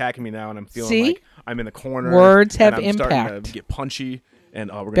because you're attacking me now, and I'm feeling See? like I'm in the corner. Words and have I'm starting impact. to get punchy,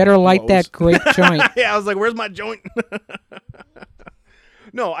 and we're Better gonna light close. that grape joint. Yeah, I was like, "Where's my joint?"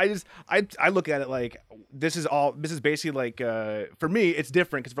 No, I look at it like this is basically like for me it's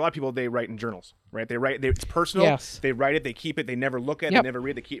different because for a lot of people they write in journals, right? It's personal. Yes. They write it, they keep it, they never look at it, Yep. they never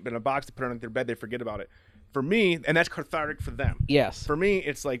read it, they keep it in a box, they put it on their bed, they forget about it. For me, and that's cathartic for them. Yes. For me,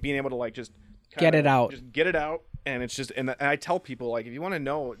 it's like being able to like just Get it out. Just get it out, and it's just and I tell people like if you want to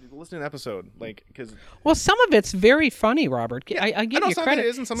know, listen to an episode, like because Well, some of it's very funny, Robert. I give know you some of it credit.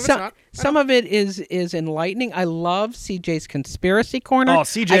 is and some of it's not. Some of it is enlightening. I love CJ's conspiratory corner. Oh,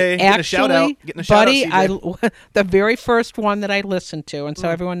 CJ, I getting a shout out. Getting a shout out, buddy, CJ. the very first one that I listened to, and so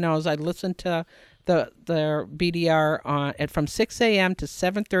Mm. everyone knows I listened to the BDR from 6 a.m. to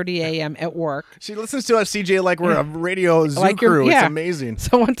 7:30 a.m. at work. she listens to us, CJ, like we're a radio zoo Like crew. yeah. It's amazing.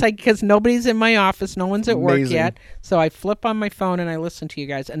 So once because nobody's in my office, no one's at work Amazing. yet. So I flip on my phone and I listen to you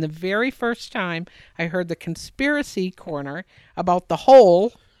guys. And the very first time I heard the conspiracy corner about the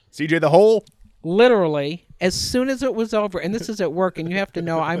hole, CJ the Hole. literally, as soon as it was over, and this is at work, and you have to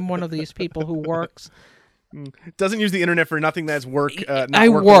know I'm one of these people who works. Doesn't use the internet for nothing that's work. Not I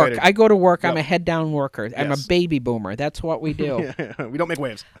work. work. related. I go to work. I'm Yep. a head down worker. I'm a Yes. baby boomer. That's what we do. We don't make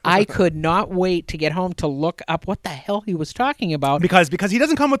waves I could not wait to get home to look up what the hell he was talking about. because he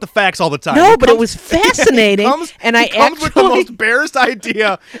doesn't come with the facts all the time. No, He but it comes- was fascinating, He comes, and he I comes with the actually- most barest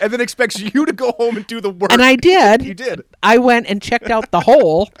idea, and then expects you to go home and do the work. And I did. You did. I went and checked out the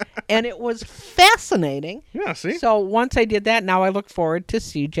hole, and it was fascinating. Yeah. See. So once I did that, now I look forward to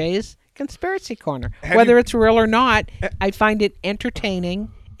CJ's Conspiracy Corner. Have Whether you- it's real or not, I find it entertaining,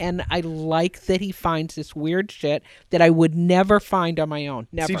 and I like that he finds this weird shit that I would never find on my own.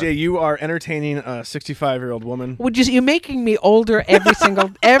 Never. CJ, you are entertaining a 65-year-old woman. You're making me older every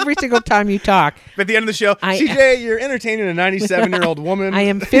single time you talk. At the end of the show, CJ, you're entertaining a 97-year-old woman. I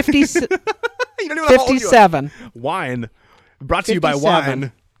am 50, You don't even know how old you are. 57. Wine. Brought to you by 57.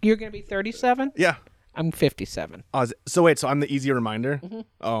 wine. You're going to be 37? Yeah. I'm 57. So wait, so I'm the easy reminder?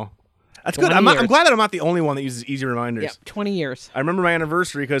 Oh. That's 20 good. I'm years. glad that I'm not the only one that uses easy reminders. Yep, 20 years. I remember my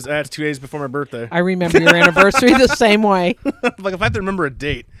anniversary because that's 2 days before my birthday. I remember your anniversary the same way. Like, if I have to remember a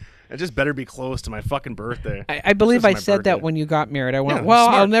date, it just better be close to my fucking birthday. I believe This is I my said that birthday. when you got married. I went, Yeah, well,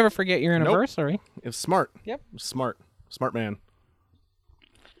 smart. I'll never forget your anniversary. It was smart. Yep. It was smart. Smart man.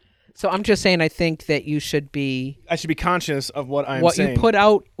 So I'm just saying I think that you should be I should be conscious of what I'm what saying. you put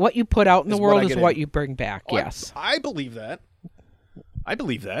out in the Is what world I is get what in. you bring back. Oh, Yes. I believe that. I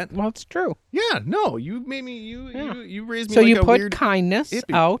believe that. Well, it's true. Yeah, no, you made me, you raised me So like you a put weird kindness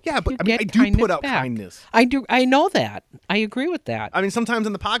hippie. out. Yeah, but you I mean, get I do kindness put out back. kindness. I do. I know that. I agree with that. I mean, sometimes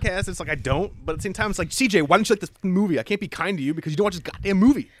in the podcast, it's like I don't, but at the same time, it's like, CJ, why don't you like this movie? I can't be kind to you because you don't watch this goddamn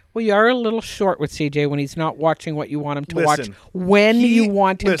movie. Well, you are a little short with CJ when he's not watching what you want him to watch Listen, when he- you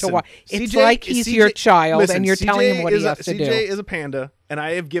want him listen, to watch. It's CJ like he's CJ your child listen, and you're telling him what he is has to CJ do. is a panda, and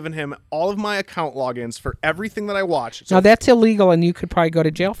I have given him all of my account logins for everything that I watch. So, Now, that's illegal, and you could probably go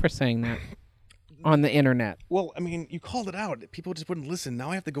to jail for saying that on the internet. well, I mean, you called it out. People just wouldn't listen.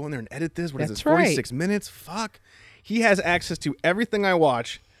 Now I have to go in there and edit this. What is That's this, right. 46 minutes? Fuck. He has access to everything I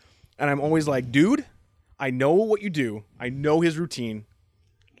watch, and I'm always like, dude, I know what you do. I know his routine.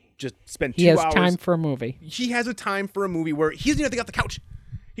 Just spend 2 He has hours. time for a movie. He has a time for a movie where he doesn't even have to get off the couch.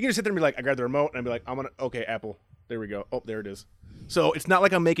 He can just sit there and be like, I grab the remote and I'd be like, okay, Apple. There we go. Oh, there it is. So it's not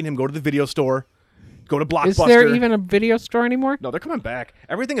like I'm making him go to the video store, go to Blockbuster. Is there even a video store anymore? No, they're coming back.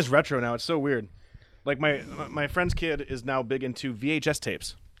 Everything is retro now. It's so weird. Like my friend's kid is now big into VHS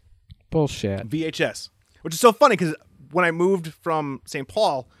tapes. Bullshit. VHS, which is so funny because when I moved from St.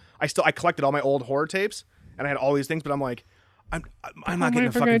 Paul, I collected all my old horror tapes and I had all these things, but I'm like, I'm not am I getting a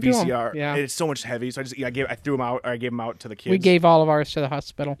ever fucking gonna do 'em? VCR. Yeah. It's so much heavy, so I threw them out, or I gave them out to the kids. We gave all of ours to the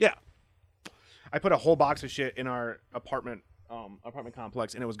hospital. Yeah. I put a whole box of shit in our apartment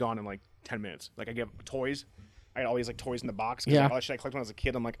complex, and it was gone in like 10 minutes. Like, I gave toys. I had all these like toys in the box. 'Cause, Yeah. like, all that shit I collected when I was a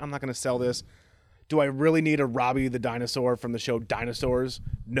kid. I'm like, I'm not going to sell this. Do I really need a Robbie the dinosaur from the show Dinosaurs?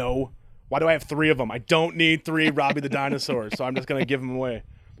 No. Why do I have 3 of them? I don't need 3 Robbie the dinosaurs, so I'm just going to give them away.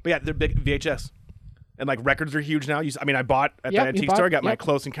 But yeah, they're big VHS. And like records are huge now. I mean, I bought at Yep, the you antique bought- store. I got my yep.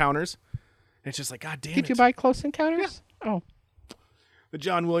 Close Encounters. And it's just like, God damn it. Did you buy Close Encounters? Oh, The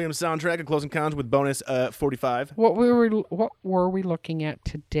John Williams soundtrack of Close Encounters with bonus 45. what were we looking at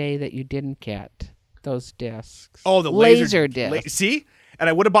today that you didn't get? Those discs. Oh, the laser discs. See? And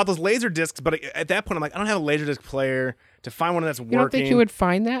I would have bought those laser discs, but at that point, I'm like, I don't have a laser disc player to find one that's working. You don't think you would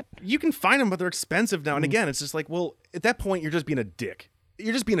find that? You can find them, but they're expensive now. And again, it's just like, well, at that point, you're just being a dick.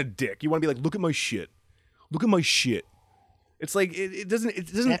 You're just being a dick. You want to be like, look at my shit. Look at my shit. It's like it doesn't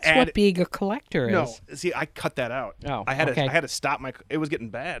That's add. what being a collector is. No, see, I cut that out. Oh, I had okay. to stop my. It was getting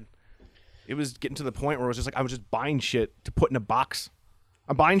bad. It was getting to the point where it was just like I was just buying shit to put in a box.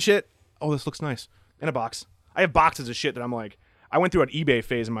 I'm buying shit. Oh, this looks nice in a box. I have boxes of shit that I'm like. I went through an eBay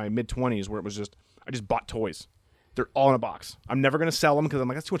phase in my mid-20s where it was just I just bought toys. They're all in a box. I'm never gonna sell them because I'm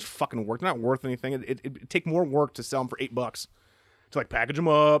like that's too much fucking work. They're not worth anything. It'd take more work to sell them for $8 to like package them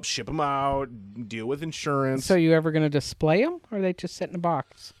up, ship them out, deal with insurance. So you ever going to display them, or they just sit in a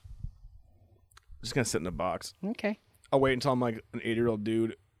box? just gonna sit in a box. Okay. I'll wait until I'm like an 80-year-old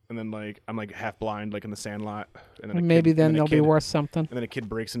dude, and then like I'm like half blind, like in the Sandlot, and then a Maybe kid, then and they'll a be kid- worth something. And then a kid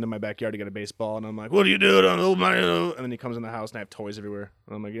breaks into my backyard to get a baseball, and I'm like, "What are you doing on old man?" And then he comes in the house, and I have toys everywhere.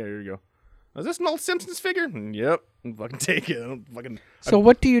 And I'm like, "Yeah, here you go." Is this an old Simpsons figure? Yep. Fucking take it. I don't fucking. So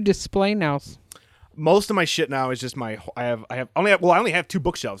what do you display now? Most of my shit now is just my. I only have 2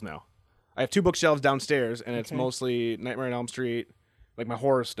 bookshelves now. I have 2 bookshelves downstairs, and it's mostly Nightmare on Elm Street, like my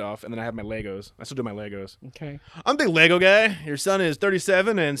horror stuff, and then I have my Legos. I still do my Legos. Okay. I'm a big Lego guy. Your son is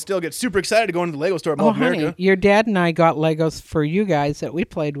 37 and still gets super excited to go into the Lego store at Mall Oh, of America. honey, your dad and I got Legos for you guys that we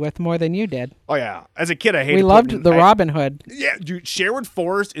played with more than you did. Oh yeah. As a kid, I hated. We loved putting- the I- Robin Hood. Yeah, dude. Sherwood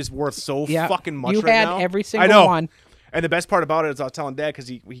Forest is worth so Yeah. fucking much You right had now. every I single know. one. And the best part about it is I was telling Dad because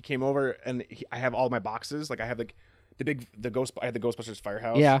he came over and I have all my boxes. Like I have like I had the Ghostbusters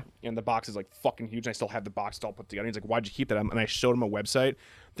Firehouse. Yeah. And the box is like fucking huge. And I still have the box all put together. He's like, "Why'd you keep that?" And I showed him a website.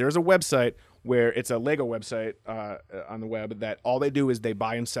 There's a website where it's a Lego website on the web that all they do is they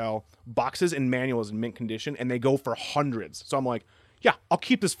buy and sell boxes and manuals in mint condition, and they go for hundreds. So I'm like, yeah, I'll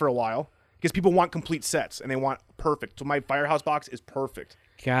keep this for a while because people want complete sets and they want perfect. So my Firehouse box is perfect.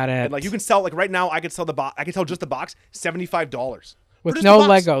 Got it. And like you can sell like right now, I could sell the box. I could sell just the box, $75 With For just no the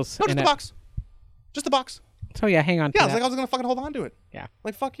box. Legos No, just in the it. box. Just the box. So yeah, hang on to Yeah, I was that. like, I was gonna fucking hold on to it. Yeah.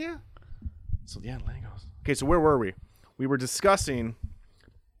 Like fuck yeah. So yeah, Legos. Okay, so where were we? We were discussing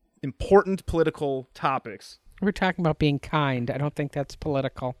important political topics. We're talking about being kind. I don't think that's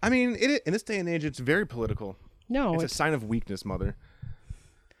political. I mean, in this day and age, it's very political. No, It's a it's sign of weakness, mother.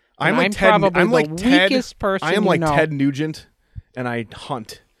 And like I'm Ted. probably I'm the like Ted. weakest person I am you like know. Ted Nugent, and I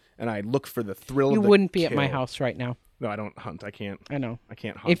hunt and I look for the thrill. you of the wouldn't be at my kill. house right now. No, I don't hunt. I can't. I know. I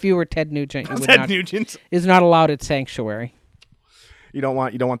can't hunt. If you were Ted Nugent, you would Ted not, Nugent. is not allowed at Sanctuary. You don't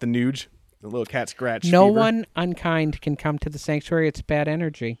want the Nuge, the little cat scratch. No fever. one unkind can come to the Sanctuary. It's bad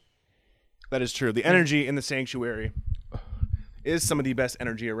energy. That is true. The energy in the sanctuary is some of the best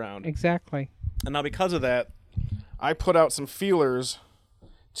energy around. Exactly. And now because of that, I put out some feelers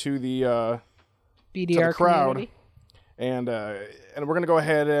to the BDR crowd. community. and we're gonna go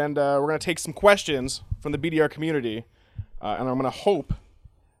ahead and we're gonna take some questions from the BDR community, and I'm gonna hope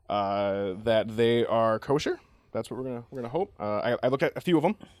that they are kosher. That's what we're gonna hope. I looked at a few of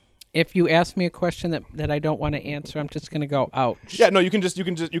them. If you ask me a question that I don't want to answer, I'm just going to go, ouch. Yeah, no, you can just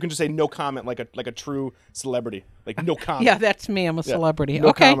say no comment like a true celebrity, like no comment. Yeah, that's me. I'm a celebrity. No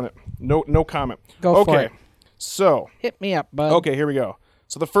okay. comment. No comment. Go okay. for it. So Hit me up, bud. okay, here we go.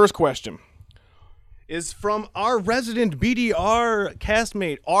 So the first question is from our resident BDR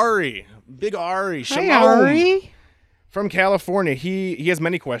castmate Ari, Big Ari. Hi, Shalom. Ari. From California. He has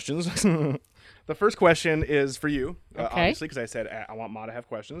many questions. The first question is for you, Okay. obviously, because I said I want Ma to have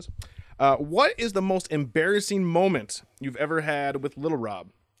questions. What is the most embarrassing moment you've ever had with Little Rob?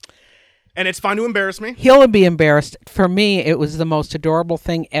 And it's fine to embarrass me. He'll be embarrassed. For me, it was the most adorable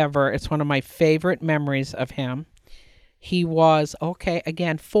thing ever. It's one of my favorite memories of him. He was,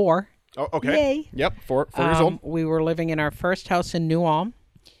 4. Oh, okay. Yay. Yep, 4 years old. We were living in our first house in New Ulm,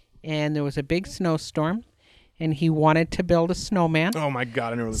 and there was a big snowstorm, and he wanted to build a snowman. Oh my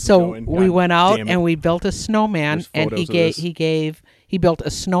God, I know where this is So going. we God went out damn it. and we built a snowman, There's and he photos of this. he built a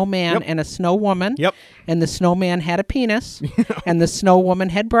snowman Yep. and a snow woman. Yep. And the snowman had a penis, and the snow woman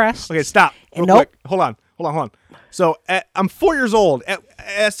had breasts. Okay, stop. Real Nope. quick. Hold on. So I'm 4 years old.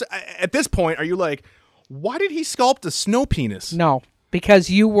 At this point, are you like, why did he sculpt a snow penis? No, because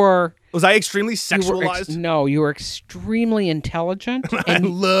you were Was I extremely you were sexualized? you were extremely intelligent, I and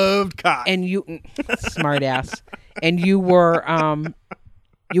loved cock. and you smart ass, and you were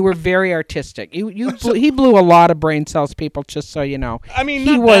You were very artistic. He blew a lot of brain cells, people, just so you know. I mean,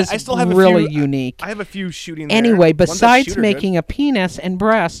 he not was that. I still have really a few, unique. I have a few shooting there. Anyway, Ones that besides shoot are making good. a penis and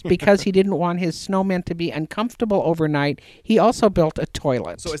breast because he didn't want his snowman to be uncomfortable overnight, he also built a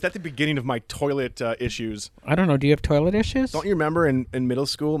toilet. So is that the beginning of my toilet issues? I don't know. Do you have toilet issues? Don't you remember in middle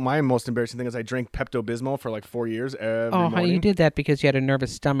school, my most embarrassing thing is I drank Pepto-Bismol for like 4 years every Oh, morning. honey, you did that because you had a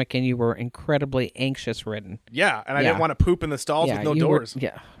nervous stomach and you were incredibly anxious-ridden. Yeah, and I Yeah. didn't want to poop in the stalls with no you were- doors.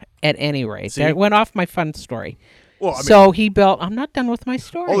 yeah. At any rate, See? that went off my fun story. Well, I mean, So he built. I'm not done with my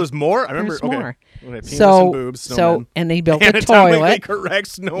story. oh, there's more? I remember. There's okay. more. Okay, penis So, and boobs, snowmen. and he built a Anatomically toilet. correct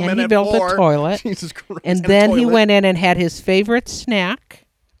snowman And he at built a 4. toilet. Jesus Christ. And a then he toilet. went in and had his favorite snack,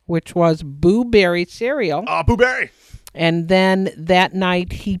 which was Boo Berry cereal. Oh, Boo Berry. And then that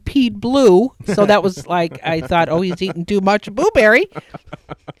night he peed blue. So that was like, I thought, oh, he's eating too much Boo Berry.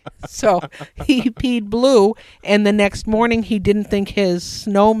 So he peed blue. And the next morning he didn't think his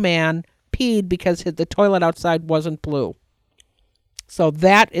snowman peed because the toilet outside wasn't blue. So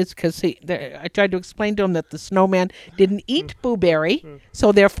that is because I tried to explain to him that the snowman didn't eat Boo Berry,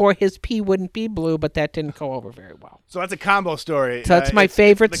 so therefore his pee wouldn't be blue, but that didn't go over very well. So that's a combo story. So that's my it's-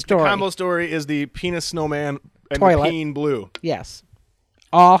 favorite the story. The combo story is the penis snowman and Toilet. the peeing blue. Yes.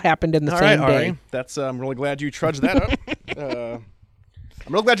 All happened in the All same right, day. Ari. That's I'm really glad you trudged that up.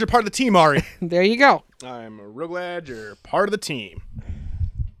 I'm real glad you're part of the team, Ari. There you go. I'm real glad you're part of the team.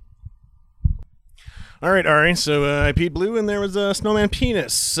 All right, Ari. So I peed blue, and there was a snowman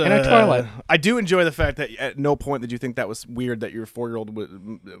penis And a toilet. I do enjoy the fact that at no point did you think that was weird that your 4-year-old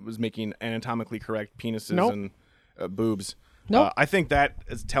was making anatomically correct penises Nope. and boobs. Nope. I think that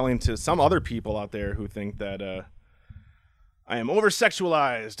is telling to some other people out there who think that I am over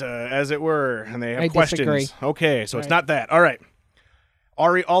sexualized, as it were, and they have I questions. disagree. Okay, so it's Right. not that. All right.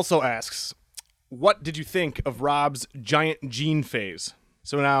 Ari also asks, what did you think of Rob's giant gene phase?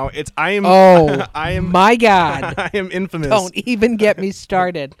 So now I am My God. I am infamous. Don't even get me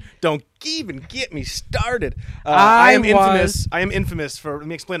started. Don't even get me started. I am infamous. was- I am infamous for. Let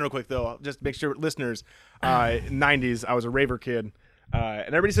me explain real quick though, just to make sure listeners. 90s, I was a raver kid, and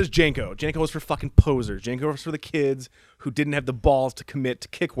everybody says Janko. Janko was for fucking posers. Janko was for the kids who didn't have the balls to commit to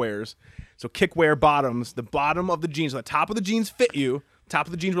kickwears. So kickwear bottoms, the bottom of the jeans, so the top of the jeans fit you. Top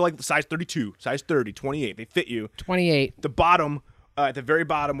of the jeans were like size 32, size 30, 28. They fit you. 28. The bottom, at the very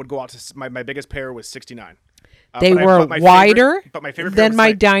bottom, would go out to my biggest pair was 69. They but were my wider favorite, but my favorite pair than was my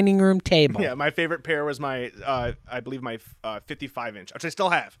my dining room table. yeah, my favorite pair was my, I believe my 55 inch, which I still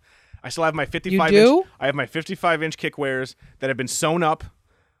have. I still have my 55 You do? inch. I have my 55 inch kickwears that have been sewn up.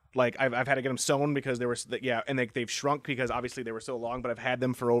 Like I've had to get them sewn because they were and they've shrunk because obviously they were so long. But I've had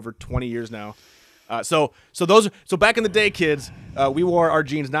them for over 20 years now. So back in the day, kids, we wore our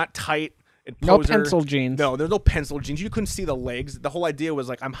jeans not tight. And No poser. pencil jeans. No, there's no pencil jeans. You couldn't see the legs. The whole idea was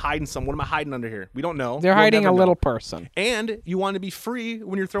like I'm hiding some. What am I hiding under here? We don't know. They're We'll hiding never a know. little person. And you want to be free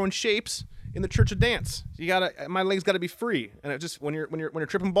when you're throwing shapes in the church of dance. You gotta, my legs gotta be free. And it just when you're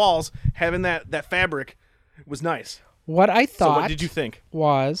tripping balls, having that fabric was nice. What I So thought what did you think?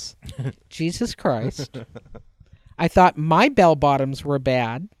 was, Jesus Christ, I thought my bell bottoms were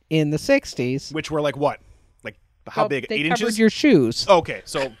bad in the 60s. Which were like what? Like how Well, big? They 8 covered inches? your shoes. Okay,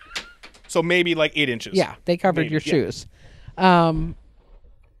 so maybe like 8 inches. Yeah, they covered Maybe, your yeah. shoes.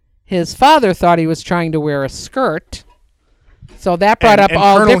 His father thought he was trying to wear a skirt, so that brought up and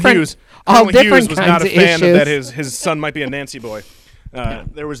all Colonel different, Hughes. all Colonel different Hughes was kinds not a of fan issues. of that his son might be a Nancy boy.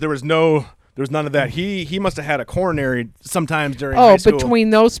 There was none of that. He must have had a coronary sometimes during high school. Between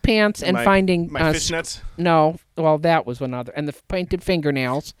those pants and my, finding my fishnets. No, well, that was another, and the painted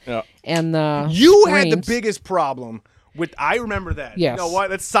fingernails. Yeah. And the You had the screens. biggest problem with. I remember that. Yes. You know what?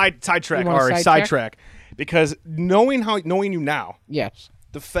 Let's sidetrack. You wanna Ari, sidetrack? sidetrack. Because knowing you now, Yes.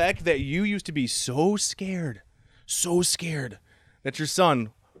 the fact that you used to be so scared that your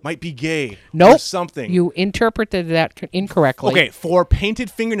son might be gay or Nope. something. You interpreted that incorrectly. Okay, for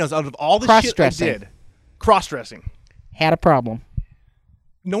painted fingernails out of all the shit I Cross-dressing. did. Cross-dressing. Had a problem.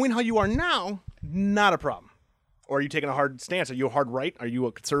 Knowing how you are now, not a problem. Or are you taking a hard stance? Are you a hard right? Are you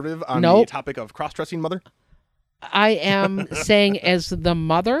a conservative on the Nope. topic of cross-dressing, mother? I am saying, as the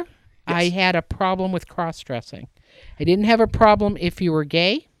mother, I had a problem with cross-dressing. I didn't have a problem if you were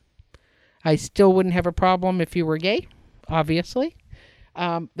gay. I still wouldn't have a problem if you were gay, obviously.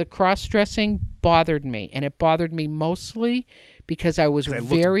 The cross-dressing bothered me, and it bothered me mostly because I was I looked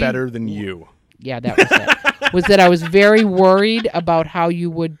very better than you. Yeah, that was it. Was that I was very worried about how you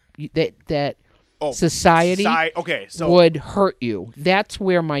would that society Okay, so would hurt you. That's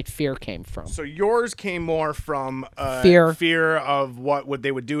where my fear came from. so yours came more from Fear. of what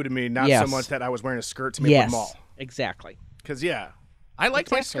they would do to me, not so Yes. much that I was wearing a skirt to make them all. Exactly. Because yeah, I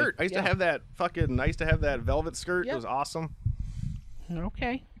liked my Exactly. skirt. I used to Yeah. have that velvet skirt. Yep. It was awesome.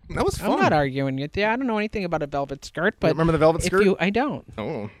 Okay. That was fun. I'm not arguing with you. I don't know anything about a velvet skirt, but remember the velvet if skirt? I don't.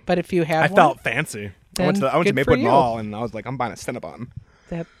 Oh. But if you have I one, felt fancy. I went to Then good for Maplewood you. Mall and I was like, I'm buying a Cinnabon.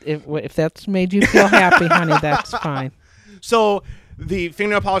 that if that's made you feel happy, honey, that's fine. So the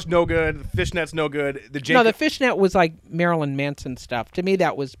fingernail polish no good. The fishnet's no good. The No, the fishnet was like Marilyn Manson stuff. To me,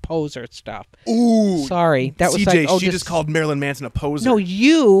 that was poser stuff. Ooh. Sorry, that was CJ, like she just called Marilyn Manson a poser. No,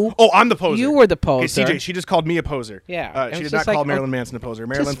 you. Oh, I'm the poser. You were the Okay, poser. CJ, she just called me a poser. Yeah, it she was did not just like, call oh, Marilyn Manson a poser.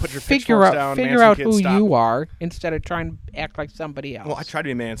 Marilyn, Just put your figure pitchforks out down. figure Manson out kids, who stop. you are instead of trying to act like somebody else. Well, I tried to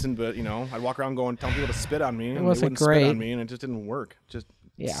be Manson, but I'd walk around telling people to spit on me, and they wasn't wouldn't spit great. on me, and it just didn't work. Just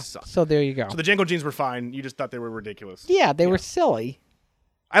yeah. sucked. So there you go. So the Janko jeans were fine. You just thought they were ridiculous. Yeah, they were silly.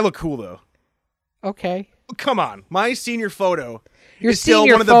 I look cool though. Okay. Come on, my senior photo Your is still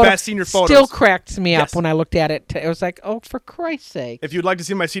senior one of the photo best senior photos. Still cracks me up Yes. when I looked at it. It was like, oh, for Christ's sake. If you'd like to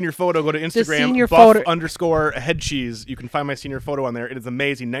see my senior photo, go to Instagram, senior buff photo- _head cheese. You can find my senior photo on there. It is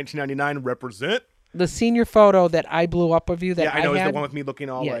amazing. 1999 represent. The senior photo that I blew up of you that Yeah, I know. Is had, the one with me looking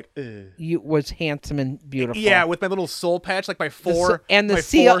all Yeah. like, ugh. you was handsome and beautiful. Yeah, with my little soul patch, like my The four. s- and the my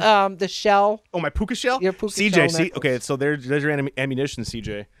seal, four- the shell. Oh, my puka shell? Your puka CJ, shell see, necklace. okay, so there's your ammunition,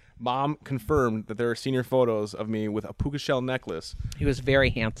 CJ. Mom confirmed that there are senior photos of me with a puka shell necklace. He was very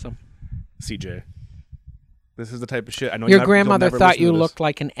handsome. CJ, this is the type of shit I know. Your you'll grandmother never thought listen to you this. looked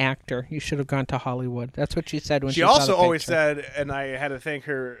like an actor. You should have gone to Hollywood. That's what she said when she She saw also the always picture. said, and I had to thank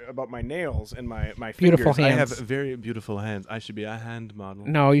her about my nails and my Beautiful fingers. I have hands. very beautiful hands. I should be a hand model.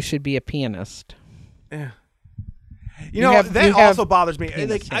 No, you should be a pianist. Yeah. You have- that you have also bothers me. penis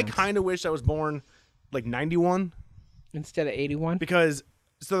Like, I hands. kind of wish I was born like 91 Instead of 81. because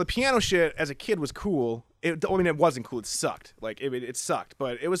so the piano shit as a kid was cool. It wasn't cool. It sucked. Like it sucked,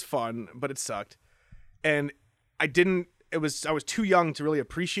 but it was fun. But it sucked, and I didn't. I was too young to really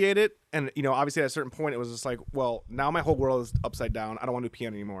appreciate it. And obviously at a certain point, it was just like, well, now my whole world is upside down. I don't want to do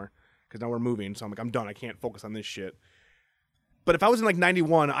piano anymore because now we're moving. So I'm like, I'm done. I can't focus on this shit. But if I was in like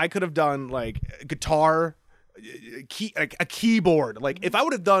 91, I could have done like guitar, a keyboard. Like if I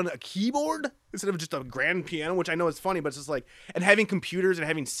would have done a keyboard instead of just a grand piano, which I know is funny, but it's just like, and having computers and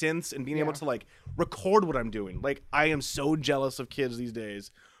having synths and being able to like record what I'm doing. Like I am so jealous of kids these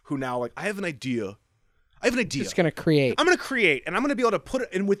days who now like, I have an idea. Just going to create. I'm gonna create, and I'm gonna be able to put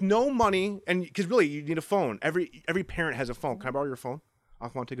it in with no money, and because really you need a phone. Every parent has a phone. Can I borrow your phone? I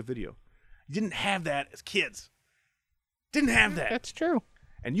want to take a video. You didn't have that as kids. Didn't have that. That's true.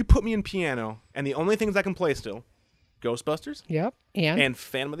 And you put me in piano, and the only things I can play still, Ghostbusters Yep. And and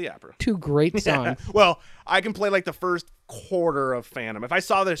Phantom of the Opera. two great songs. Well, I can play like the first quarter of Phantom. If I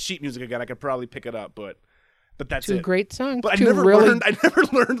saw the sheet music again, I could probably pick it up, but that's Two it. great songs. But I Two never really learned. I never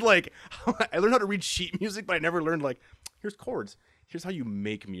learned like I learned how to read sheet music, but I never learned like here's chords. Here's how you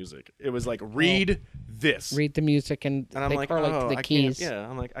make music. It was like read this. read the music and And I'm they like, correlate oh, to the I keys. can't. Yeah,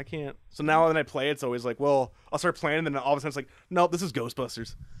 I'm like, I can't. So now when I play, it's always like, well, I'll start playing, and then all of a sudden it's like, nope, this is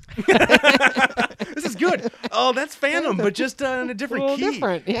Ghostbusters. This is good. Oh, that's Phantom, but just in a different little key.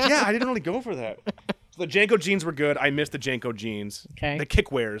 different, yeah. I didn't really go for that. So the Janko jeans were good. I missed the Janko jeans. Okay. The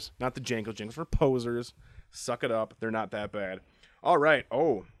kickwears, not the Janko jeans. For posers. Suck it up. They're not that bad. All right.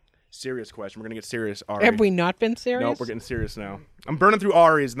 Oh, serious question. We're going to get serious, Ari. Have we not been serious? Nope, we're getting serious now. I'm burning through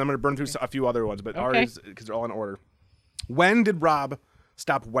Ari's, and then I'm going to burn through a few other ones, but Okay. Ari's, because they're all in order. When did Rob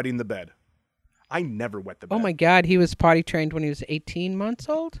stop wetting the bed? I never wet the bed. Oh my God, he was potty trained when he was 18 months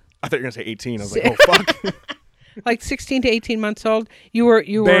old? I thought you were going to say 18. I was like, oh, fuck. Like 16 to 18 months old? You were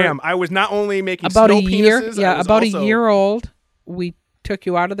Bam. I was not only making about snow a year. penises, I Yeah, was about also- a year old. We took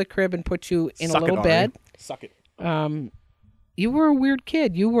you out of the crib and put you in Suck a little it, bed. Ari. Suck it. You were a weird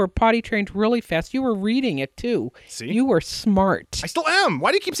kid. You were potty trained really fast. You were reading it too. See? You were smart. I still am.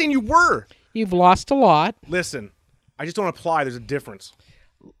 Why do you keep saying you were? You've lost a lot. Listen, I just don't apply. There's a difference.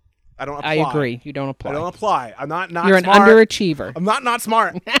 I don't apply. I agree. You don't apply. I don't apply. I'm not You're an smart. underachiever. I'm not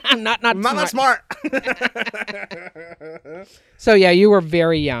smart. I'm not I'm not smart. So yeah, you were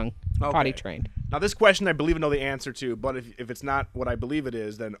very young, potty Okay. trained. Now, this question I believe I know the answer to, but if it's not what I believe it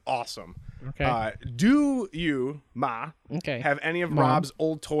is, then awesome. Okay. Do you, Ma, Okay. have any of Mom. Rob's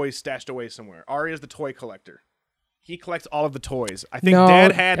old toys stashed away somewhere? Ari is the toy collector. He collects all of the toys. I think No,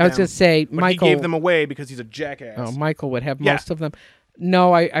 Dad had I was them, gonna say, but Michael- he gave them away because he's a jackass. Oh, Michael would have Yeah. most of them.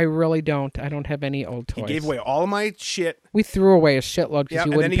 No, I really don't. I don't have any old He toys. gave away all of my shit. We threw away a shitload because Yeah,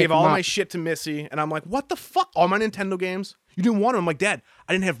 you and wouldn't then he pick gave all them of my up. shit to Missy, and I'm like, what the fuck? All my Nintendo games? You didn't want them. I'm like, Dad,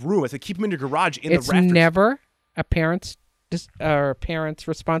 I didn't have room. I said, keep them in your garage in It's the rafters. never a parent's parents'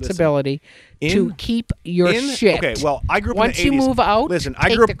 responsibility In- to keep your shit. Okay, well, I grew up Once in the 80s. you move out, Listen, take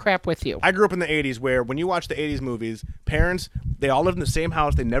I grew up the crap with you. I grew up in the 80s where when you watch the 80s movies, parents, they all lived in the same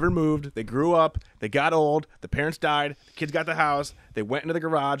house. They never moved. They grew up. They got old. The parents died. The kids got the house. They went into the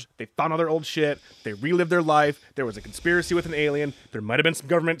garage. They found all their old shit. They relived their life. There was a conspiracy with an alien. There might have been some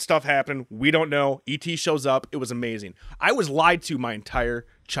government stuff happening. We don't know. E.T. shows up. It was amazing. I was lied to my entire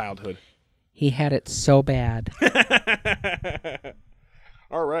childhood. He had it so bad.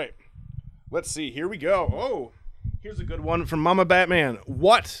 All right. Let's see. Here we go. Oh, here's a good one from Mama Batman.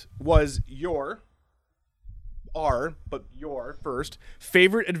 What was your first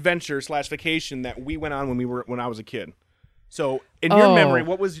favorite adventure / vacation that we went on when I was a kid? So, in your memory,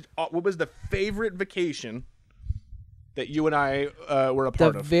 what was the favorite vacation that you and I were a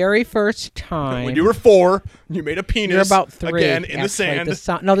part The of? very first time. When you were 4, you made a penis. You're about 3. Again in actually. the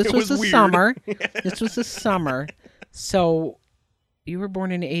sand. No, this It was the weird. summer. This was the summer. So you were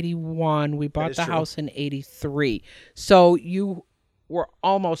born in 81. We bought is the true. house in 83. So you were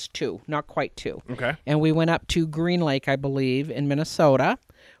almost 2, not quite 2. Okay. And we went up to Green Lake, I believe, in Minnesota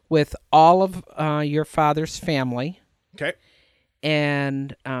with all of your father's family. Okay.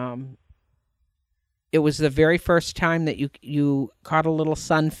 And it was the very first time that you caught a little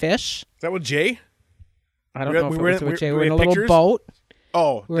sunfish. Is that with Jay? I don't We- know if we it were was in- with we- you. we We were in a had little pictures? boat.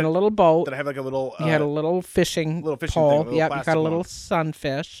 Oh, We were in a little boat. did I have like a little? You had a little fishing little fishing pole. thing, a little Yep, you plastic got a little one.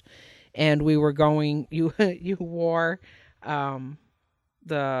 sunfish, and we were going. You wore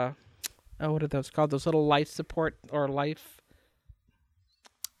the what are those called? Those little life support or life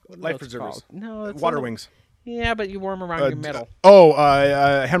what are Life those preservers. called? No, it's Water little- wings. Yeah, but you wore them around your middle.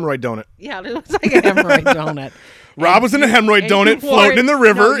 Hemorrhoid donut. Yeah, it looks like a hemorrhoid donut. Rob was in a hemorrhoid and you donut wore floating it- in the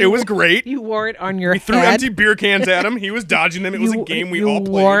river. no, It you was wore- great. You wore it on your We threw head. empty beer cans at him. He was dodging them. It was a game we all played.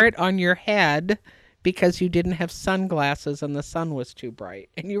 You wore it on your head because you didn't have sunglasses and the sun was too bright,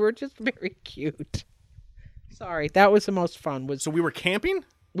 and you were just very cute. Sorry, that was the most fun. So we were camping?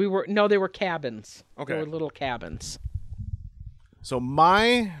 They were cabins. Okay. They were little cabins. So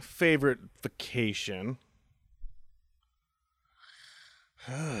my favorite vacation.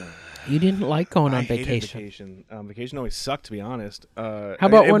 You didn't like going on I hated vacation. vacation. Vacation always sucked, to be honest. How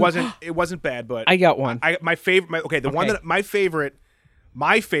about it when- wasn't bad, but I got one. my favorite.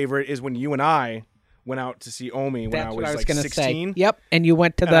 My favorite is when you and I went out to see Omi when That's I what was I was like going to 16. say. Yep, and you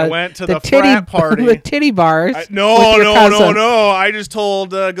went to And I the went to the titty frat party. the titty bars. with No. your cousin. I just told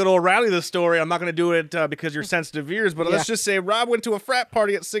good old Riley this story. I'm not going to do it because you're sensitive ears, but let's Yeah. just say Rob went to a frat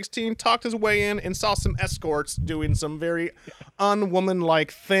party at 16, talked his way in, and saw some escorts doing some very unwomanlike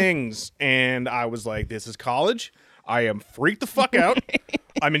things. And I was like, this is college. I am freaked the fuck out.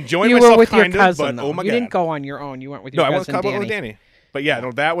 I'm enjoying You myself were with kind your of, cousin, but though. oh my you God. didn't go on your own. You went with No, your I went cousin with Danny. But yeah,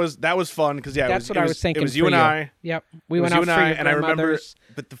 no, that was fun because That's what it I was thinking. It was for you and I. Yep, we It went was out you for and I, your and I remember. grandmother's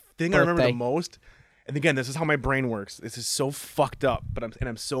But the thing I remember the birthday. most, and again, this is how my brain works. This is so fucked up, but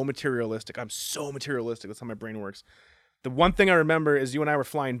I'm so materialistic. That's how my brain works. The one thing I remember is you and I were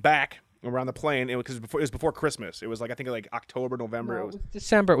flying back around the plane. It was before Christmas. It was like I think like October, November. No, it it was. was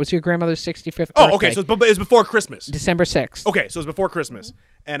December. It was your grandmother's 65th birthday. Oh, okay. So it was before Christmas. December 6th. Okay, so it was before Christmas,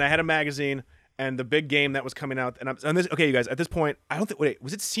 and I had a magazine and the big game that was coming out. And this, okay, you guys, at this point, I don't think. Wait,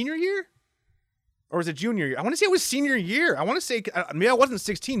 was it senior year? Or was it junior year? I want to say it was senior year. I want to say maybe I wasn't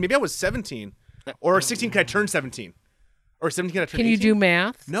 16. Maybe I was 17. Or 16 because I turned 17. Or 17 because I turned Can you 18. do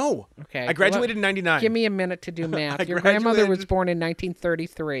math? No. Okay. I graduated in 99. Give me a minute to do math. I Your grandmother was graduated- born in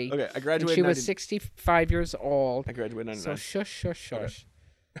 1933. Okay, I graduated And she in was 19 65 years old. I graduated in So 99. shush, shush, shush.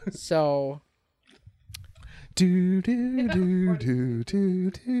 So Do do do do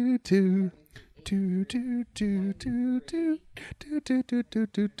do do do. Do, do, do, do, do, do, do, do, do,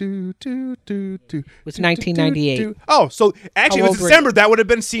 do, do, do, do, do. it was 1998. Oh, so actually How it was old were December. That would have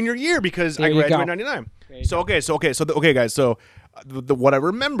been senior year because There I you graduated go. in 99. So okay, guys. So what I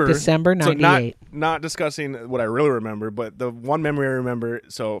remember December so 98. not discussing what I really remember, but the one memory I remember.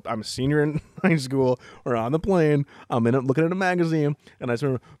 So I'm a senior in high school. We're on the plane. I'm looking at a magazine, and I just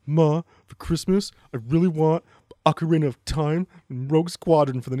remember, Ma, for Christmas, I really want Ocarina of Time and Rogue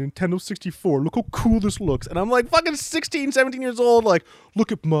Squadron for the Nintendo 64. Look how cool this looks. And I'm like fucking 16, 17 years old. Like,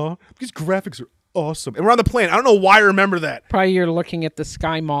 look at Ma. These graphics are awesome. And we're on the plane. I don't know why I remember that. Probably you're looking at the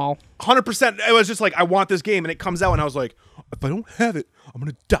Sky Mall. 100%. It was just like, I want this game. And it comes out and I was like, if I don't have it, I'm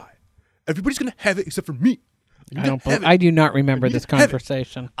going to die. Everybody's going to have it except for me. I do not remember this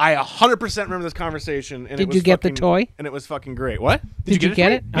conversation. I 100% remember this conversation. And Did it was you get the fucking- toy? And it was fucking great. What? Did you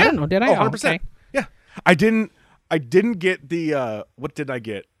get it? Yeah. I don't know. Did I? Oh, Oh, 100%. okay. Yeah. I didn't get the, what did I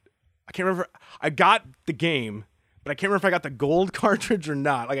get? I can't remember. I got the game, but I can't remember if I got the gold cartridge or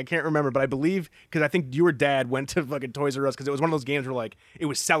not. Like, I can't remember, but I believe, because I think your dad went to fucking Toys R Us, because it was one of those games where, like, it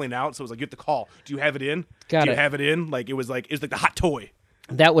was selling out, so it was like, you have to call. Do you have it in? Got Do you it. have it in? Like, it was like the hot toy.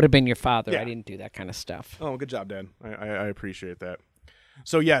 That would have been your father. Yeah. I didn't do that kind of stuff. Oh, good job, Dad. I appreciate that.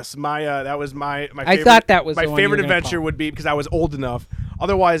 So yes, my that was my I favorite, thought that was my the one you favorite were gonna adventure call. would be because I was old enough.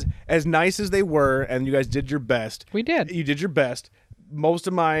 Otherwise, as nice as they were, and you guys did your best. We did. You did your best. Most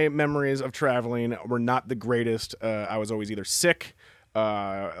of my memories of traveling were not the greatest. I was always either sick,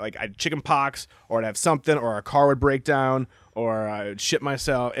 like I had chicken pox, or I'd have something, or our car would break down, or I'd shit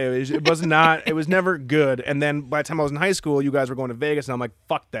myself. It was not. It was never good. And then by the time I was in high school, you guys were going to Vegas, and I'm like,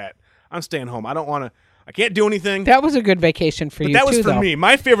 fuck that. I'm staying home. I don't want to. I can't do anything. That was a good vacation for you, That was too, for though. me.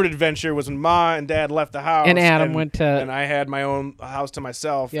 My favorite adventure was when Ma and Dad left the house, And Adam went to- and I had my own house to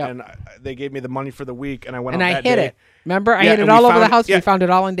myself, Yep. and they gave me the money for the week, and I went And out I that hid day. it. Remember? I Yeah, hid it and all we over the found it- house. yeah. We found it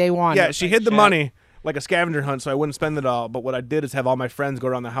all in day one. It Yeah, was she like, hid the shit. money like a scavenger hunt, so I wouldn't spend it all. But what I did is have all my friends go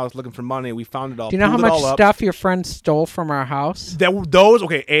around the house looking for money. We found it all. Do you know how pulled it much all up. stuff your friends stole from our house? Those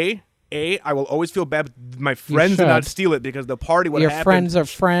okay. I will always feel bad. But my friends did not should. steal it because the party. What Your happened? friends are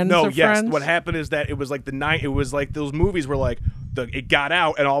friends No, of yes. friends? What happened is that it was like the night. It was like those movies where like it got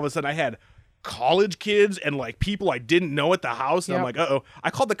out, and all of a sudden I had college kids and like people I didn't know at the house, and I'm Yep. like, uh oh.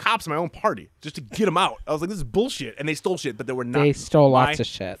 I called the cops at my own party just to get them out. I was like, this is bullshit, and they stole shit, but they were not. They stole my lots of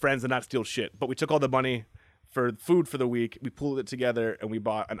shit. Friends did not steal shit, but we took all the money for food for the week. We pulled it together and we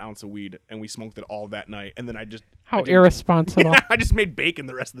bought an ounce of weed and we smoked it all that night. And then I How didn't- irresponsible. I just made bacon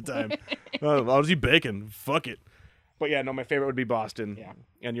the rest of the time. I'll just eat bacon. Fuck it. But yeah, no, my favorite would be Boston. Yeah.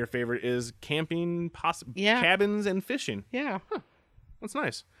 And your favorite is camping, Yeah. cabins, and fishing. Yeah. That's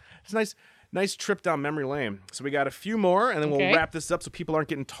nice. It's a nice trip down memory lane. So we got a few more, and then Okay. we'll wrap this up so people aren't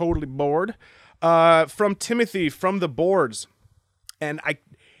getting totally bored. From Timothy from the boards, and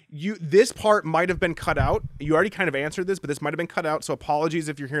this part might have been cut out. You already kind of answered this, but this might have been cut out. So apologies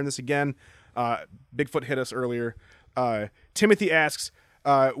if you're hearing this again. Bigfoot hit us earlier. Timothy asks,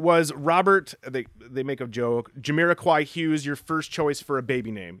 was Robert, they make a joke, Jamiroquai Hughes your first choice for a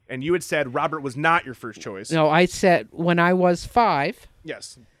baby name? And you had said Robert was not your first choice. No, I said when I was 5,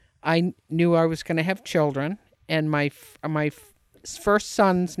 Yes. I knew I was going to have children, and my first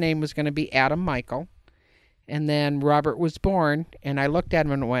son's name was going to be Adam Michael. And then Robert was born, and I looked at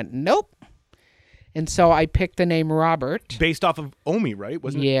him and went, nope. And so I picked the name Robert. Based off of Omi, right?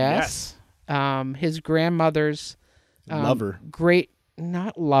 Wasn't it? Yes. His grandmother's Lover. great,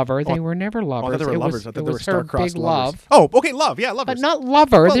 not lover. They were never Oh, I lovers. thought they were It lovers. was, I it thought they were was her star-crossed big lovers. love. Oh, okay, love. Yeah, lovers. But not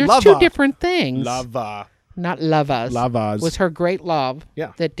lover. Well, There's lover. two different things. Lava. Not lovers. Lovers. Was her great love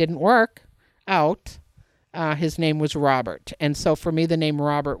Yeah. that didn't work out. His name was Robert. And so for me, the name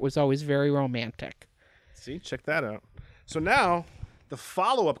Robert was always very romantic. See, check that out. So now, the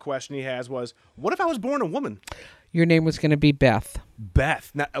follow-up question he has was, what if I was born a woman? Your name was going to be Beth.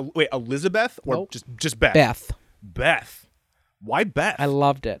 Beth. Not, wait, Elizabeth? Or Nope. just Beth? Beth. Beth. Why Beth? I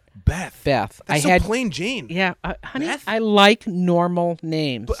loved it. Beth. Beth. That's I so had plain Jane. Yeah, honey, Beth? I like normal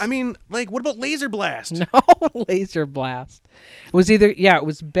names. But, I mean, like, what about Laser Blast? No, Laser Blast. It was it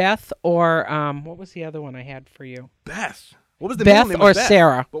was Beth or what was the other one I had for you? Beth. What was the Beth middle name or with Beth?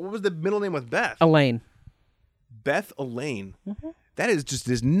 Sarah? But what was the middle name with Beth? Elaine. Beth Elaine. That is just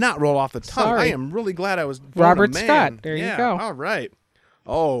does not roll off the tongue. Sorry. I am really glad I was born Robert a man. Scott. There you Yeah, go. All right.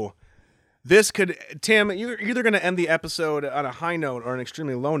 Oh, this could, Tim, you're either going to end the episode on a high note or an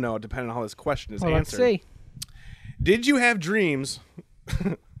extremely low note, depending on how this question is Well, let's answered. see. Did you have dreams?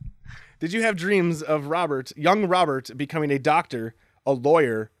 Did you have dreams of young Robert, becoming a doctor, a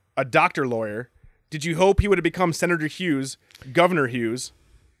lawyer, a doctor lawyer? Did you hope he would have become Senator Hughes, Governor Hughes?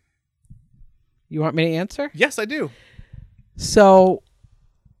 You want me to answer? Yes, I do. So,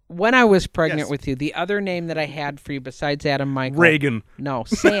 when I was pregnant Yes. with you, the other name that I had for you besides Adam Michael. Reagan. No,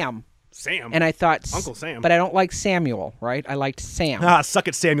 Sam. Sam. And I thought Uncle Sam. But I don't like Samuel, right? I liked Sam. Suck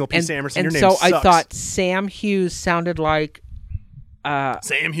it, Samuel P. Samerson. and Your name so sucks. I thought Sam Hughes sounded like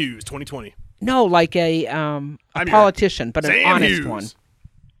Sam Hughes, 2020. no, like a I'm your- politician, but an Sam honest Hughes. one.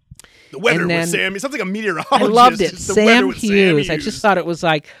 The weather And then- with Sam. It sounds like a meteorologist. I loved it. It's the weather Sam with Hughes. Sam I just thought it was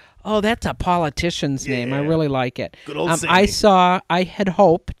like, oh, that's a politician's name. I Yeah. really like it. Good old I Sammy. I had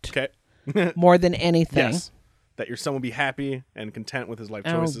hoped Okay. more than anything. Yes. That your son will be happy and content with his life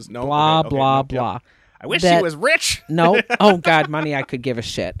Oh, choices. No. blah, Okay, blah, nope, yep. blah. I wish That- he was rich. No. Oh, God, money I could give a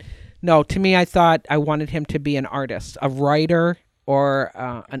shit. No, to me, I thought I wanted him to be an artist, a writer or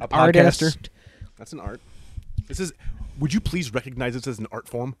an artist. podcaster? That's an art. This is. Would you please recognize this as an art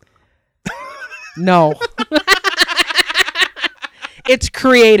form? No. It's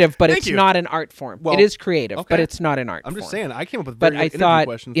creative, but Thank it's you. not an art form. Well, it is creative, okay. but it's not an art I'm form. just saying, I came up with But very I good thought, interview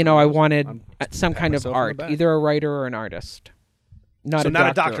questions. you know, for I those. wanted I'm some patting kind of myself on the art, back. either a writer or an artist. Not So a not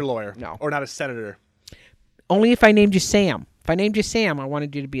a doctor. doctor lawyer. No. Or not a senator. Only if I named you Sam. If I named you Sam, I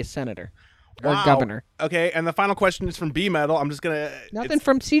wanted you to be a senator or Wow. governor. Okay, and the final question is from B Metal. I'm just gonna. Nothing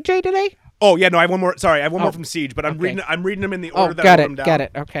from CJ today? Oh yeah, no, I have one more. Sorry, I have one more from Siege, but I'm okay. reading them in the Oh, order that got I wrote them it. down. Got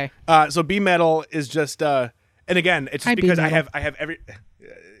it. Okay. So B Metal is just, and again, it's Hi, just because I B-Metal. have every.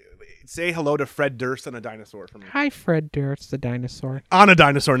 Say hello to Fred Durst on a dinosaur for me. Hi, Fred Durst, the dinosaur. On a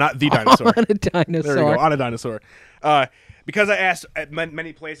dinosaur, not the dinosaur. On a dinosaur. There we go, on a dinosaur. Because I asked at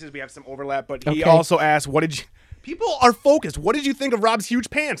many places, we have some overlap, but he Okay. also asked, what did you... People are focused. What did you think of Rob's huge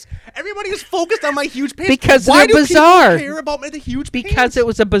pants? Everybody is focused on my huge pants. Because Why they're do bizarre. people care about the huge pants? Because it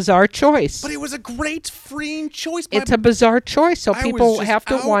was a bizarre choice. But it was a great freeing choice. It's a bizarre choice, so I was people just have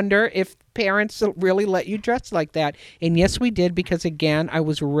to out. wonder if parents really let you dress like that. And yes, we did, because again, I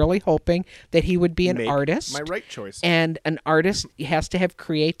was really hoping that he would be an Make artist. my right choice. And an artist has to have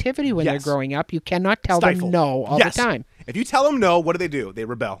creativity when Yes. they're growing up. You cannot tell Stifle. them no all Yes. the time. If you tell them no, what do? They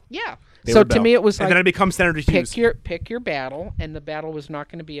rebel. Yeah. They So rebel. to me, it was and like then it becomes Senator Hughes. pick your battle, and the battle was not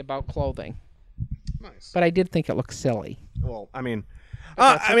going to be about clothing. Nice. But I did think it looked silly. Well, I mean,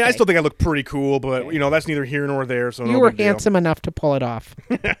 that's I okay. still think I look pretty cool, but you know that's neither here nor there. So You no were big deal. handsome enough to pull it off.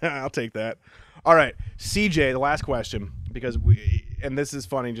 I'll take that. All right, CJ, the last question, because and this is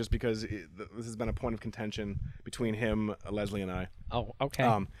funny just because this has been a point of contention between him, Leslie, and I. Oh,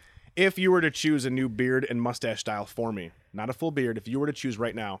 okay. If you were to choose a new beard and mustache style for me, not a full beard, if you were to choose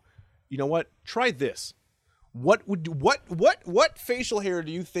right now, you know what? Try this. What facial hair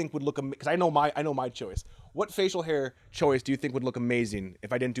do you think would look? Because I know my choice. What facial hair choice do you think would look amazing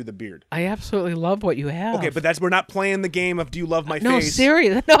if I didn't do the beard? I absolutely love what you have. Okay, but we're not playing the game of do you love my no, face?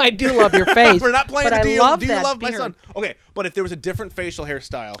 serious. No, I do love your face. We're not playing but the I deal. love Do you that love my beard. son? Okay, but if there was a different facial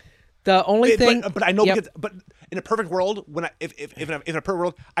hairstyle, The only thing, but I know Yep. because but in a perfect world, if in a perfect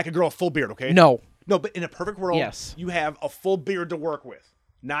world, I could grow a full beard. Okay. No. But in a perfect world, Yes. you have a full beard to work with,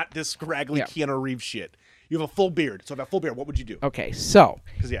 not this scraggly Yeah. Keanu Reeves shit. You have a full beard. So if I have a full beard, what would you do? Okay, so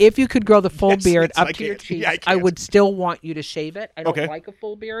 'Cause, yeah. if you could grow the full Yes, beard yes, up I to your can't. cheeks, Yeah, I I can't. would still want you to shave it. I don't Okay. like a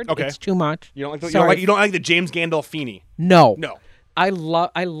full beard. Okay. It's too much. You don't like the, Sorry. you don't like the James Gandolfini. No. No. I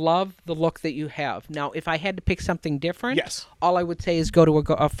love the look that you have. Now, if I had to pick something different, Yes. all I would say is go to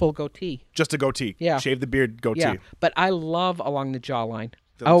a full goatee. Just a goatee. Yeah. Shave the beard, goatee. Yeah, but I love along the jawline.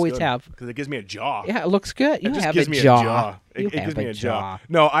 I always have. Because it gives me a jaw. Yeah, it looks good. You It just have gives a me jaw. a jaw. You It have gives me a a jaw.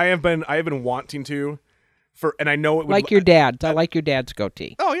 No, I have been wanting to, and I know it would Like your dad's. I like your dad's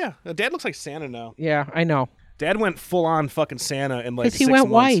goatee. Oh yeah, Dad looks like Santa now. Yeah, I know. Dad went full on fucking Santa in like Because he 6 went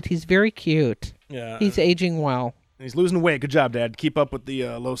months. white. He's very cute. Yeah, He's aging well. he's losing weight. Good job, Dad. Keep up with the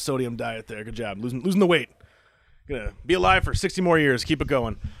low sodium diet there. Good job. Losing the weight. Gonna be alive for 60 more years. Keep it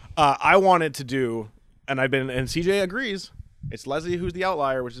going. I wanted to do, and CJ agrees. It's Leslie who's the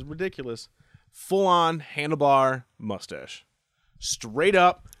outlier, which is ridiculous. Full on handlebar mustache, straight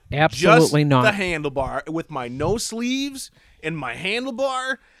up. Absolutely just not. the handlebar with my no sleeves and my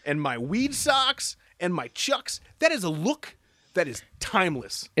handlebar and my weed socks and my chucks. That is a look that is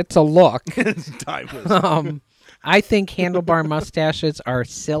timeless. It's a look. It's timeless. I think handlebar mustaches are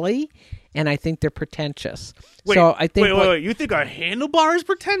silly, and I think they're pretentious. Wait, so I think wait. You think a handlebar is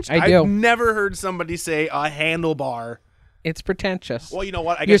pretentious? I do. I've never heard somebody say a handlebar. it's pretentious. Well, you know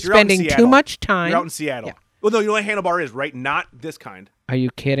what? I You're guess you're out in spending too Seattle. much time. You're out in Seattle. Yeah. Well, no, you know what a handlebar is, right? Not this kind. Are you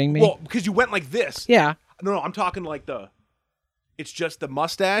kidding me? Well, because you went like this. yeah. No, I'm talking like it's just the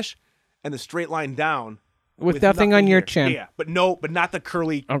mustache and the straight line down. With nothing on your here. chin. Yeah, but not the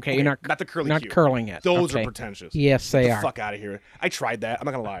curly. Okay, you're not the curly. not Q. curling it. Those Okay. are pretentious. Yes, they Get the are. fuck out of here. I tried that. I'm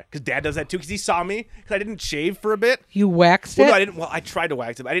not gonna lie, because Dad does that too. Because he saw me, because I didn't shave for a bit. You waxed Well, it? no, I didn't. Well, I tried to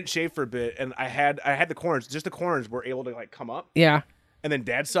wax it. But I didn't shave for a bit, and I had the corners. Just the corners were able to like come up. Yeah. And then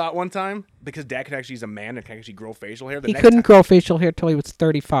Dad saw it one time because Dad can actually, he's a man and can actually grow facial hair. The He next couldn't time- grow facial hair till he was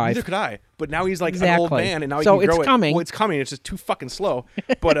 35. Neither could I. But now he's like an old Exactly. man, and now he So can grow it's it. coming. Well, it's coming. It's just too fucking slow.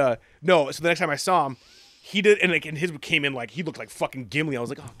 But no. So the next time I saw him, he did, and his came in like he looked like fucking Gimli. I was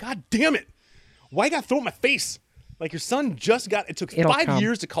like, oh god damn it! Why you gotta throw it in my face? Like your son just got. It took It'll 5 come.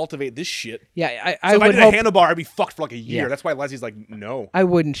 years to cultivate this shit. Yeah, So I if I would did hope a handlebar, I'd be fucked for like a year. Yeah. That's why Leslie's like, no. I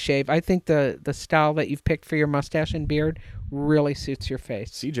wouldn't shave. I think the style that you've picked for your mustache and beard really suits your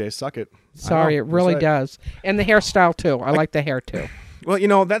face. CJ, suck it. Sorry, I it know. really I'm sorry. does. And the hairstyle too. I like the hair too. Well, you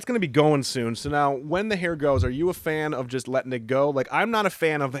know, that's going to be going soon. So now, when the hair goes, are you a fan of just letting it go? Like, I'm not a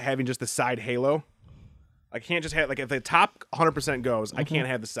fan of having just the side halo. I can't just have if the top 100% goes, I can't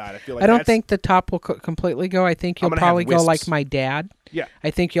have the side. I feel like I don't think the top will completely go. I think you'll gonna have probably go like wisps. my dad. Yeah,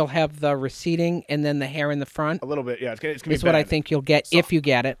 I think you'll have the receding and then the hair in the front. a little bit. Yeah, it's gonna be Is what I bad. think you'll get if you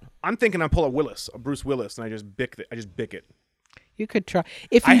get it. I'm thinking I pull a Bruce Willis, and I just bick it. You could try.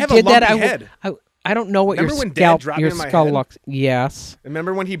 If I you have a did that, lumpy I would. head. I don't know what Remember your when Dad scalp, dropped your me in my skull head? looks. Yes,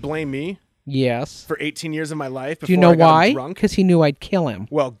 Remember when he blamed me yes. for 18 years of my life? Do you before know I got him why? drunk? Because he knew I'd kill him.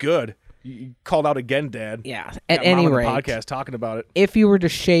 Well, good. You called out again, Dad. Yeah. Got At Mom any on the rate, podcast talking about it. if you were to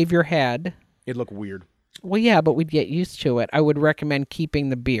shave your head, It'd look weird. well, yeah, but we'd get used to it. I would recommend keeping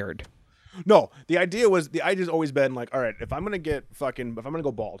the beard. No, the idea's always been like, all right, if I'm gonna go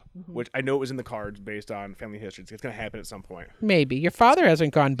bald, Mm-hmm. which I know it was in the cards based on family history, it's gonna happen at some point. Maybe your father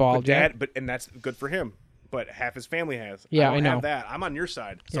hasn't gone bald yet. And that's good for him. But half his family has. Yeah, I don't I know. have that. I'm on your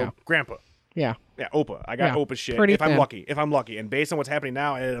side. So Yeah. Grandpa. Yeah. Yeah, Opa. I got Yeah, Opa shit. pretty If I'm thin. lucky. And based on what's happening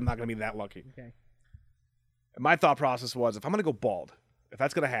now, I'm not gonna be that lucky. Okay. And my thought process was, if I'm gonna go bald, if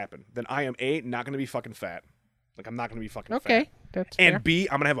that's gonna happen, then I am not gonna be fucking fat. Like I'm not gonna be fucking Okay, fat. that's And fair. B,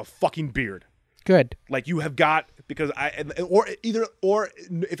 I'm gonna have a fucking beard. Good. Like you have got if I'm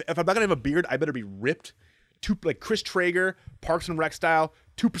not gonna have a beard, I better be ripped, like Chris Traeger, Parks and Rec style,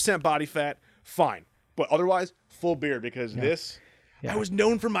 2% body fat, fine. But otherwise, full beard because this. Yeah. I was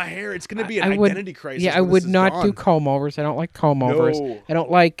known for my hair. It's gonna be an I would, identity crisis. Yeah, I when this would is not gone. do comb overs. I don't like comb overs. No. I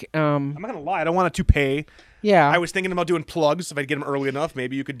don't like. I'm not gonna lie. I don't want a toupee. Yeah. I was thinking about doing plugs if I get them early enough.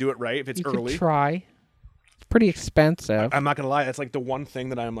 Maybe you could do it right if it's you early. could try. It's pretty expensive. I'm not gonna lie. That's like the one thing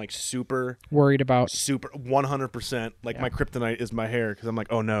that I'm like super Worried about. 100%. Like my kryptonite is my hair because I'm like,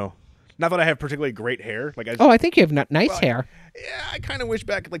 oh no. Not that I have particularly great hair. Like Oh, I think you have nice hair. Yeah, I kind of wish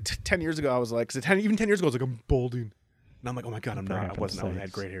back like 10 years ago I was like, even 10 years ago I was like, I'm balding. And I'm like, oh my god, I'm not. I wasn't. I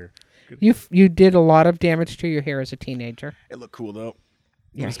had great hair. You did a lot of damage to your hair as a teenager. It looked cool though.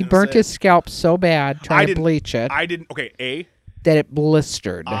 Yeah, he burnt his scalp so bad trying to bleach it I didn't. Okay, that it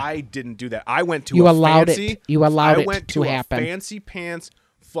blistered. I didn't do that. I went to You a allowed it. fancy, You allowed I it went to a happen. fancy pants,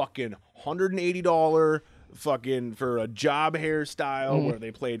 fucking $180 fucking for a job hairstyle Mm-hmm. where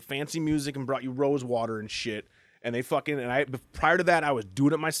they played fancy music and brought you rose water and shit. And they fucking prior to that I was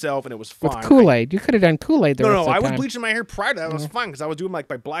doing it myself and it was fine. With Kool-Aid. You could have done Kool-Aid the No, rest of I the was time. bleaching my hair prior to that. It was fine because I was doing like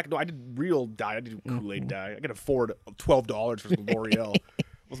my black. No, I did real dye. I did Kool-Aid dye. I could afford $12 for some L'Oreal.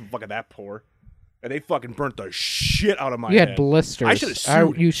 Wasn't fucking that poor. And they fucking burnt the shit out of my You head. had blisters. I should have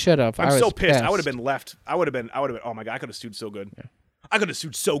sued. You should have. I'm I was so pissed. I would have pissed. been left. I would have been. Oh my god, I could have sued so good. I could have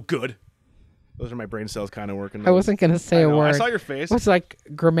sued so good. Those are my brain cells kind of working. I wasn't going to say I a know, word. I saw your face. It was like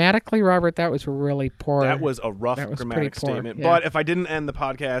grammatically, Robert, that was really poor. That was a rough That was grammatic pretty poor, statement. yeah. But if I didn't end the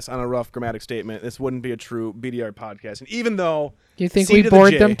podcast on a rough grammatic statement, this wouldn't be a true BDR podcast. And even though, Do you think C we to the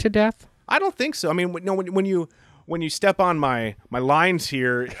bored J- them to death? I don't think so. I mean, no, when you step on my lines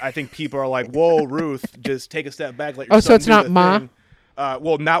here, I think people are like, "Whoa, Ruth, just take a step back." Let your Oh, so son it's do not the Ma? thing."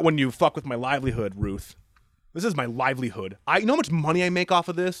 Well, not when you fuck with my livelihood, Ruth. This is my livelihood. You know how much money I make off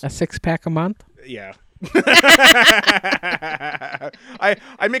of this? A 6-pack a month? Yeah.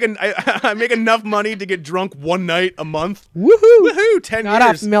 I make enough money to get drunk one night a month. Woohoo! Woohoo! 10 Not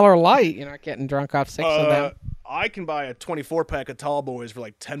years. off Miller Lite. You're not getting drunk off 6 of them. I can buy a 24-pack of Tall Boys for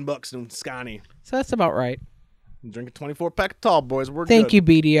like $10 in Scotty. So that's about right. Drink a 24-pack of Tall Boys. We're Thank good.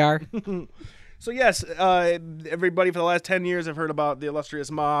 you, BDR. So yes, everybody for the last 10 years have heard about the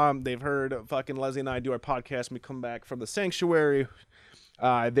illustrious mom. They've heard fucking Leslie and I do our podcast when we come back from the sanctuary.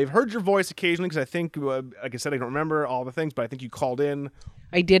 They've heard your voice occasionally because I think, like I said, I don't remember all the things, but I think you called in.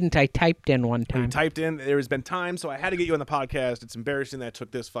 I didn't. I typed in one You time. typed in. There has been time, so I had to get you on the podcast. It's embarrassing that it took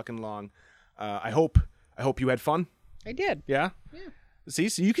this fucking long. I hope you had fun. I did. Yeah. See,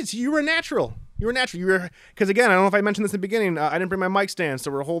 so you can see you were a natural. You were natural. You were because again, I don't know if I mentioned this in the beginning. I didn't bring my mic stand, so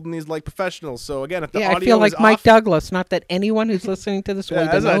we're holding these like professionals. So again, if the Yeah, audio I feel like is Mike off, Douglas. Not that anyone who's listening to this will even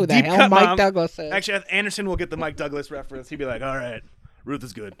as a know who the deep hell cut Mike mom- Douglas is. Actually, Anderson will get the Mike Douglas reference. He'd be like, "All right, Ruth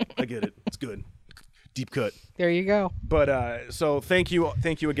is good. I get it. It's good. Deep cut." There you go. But so thank you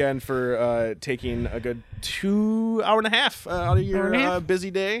again for taking a good 2 hour and a half out of Hour and a your half. busy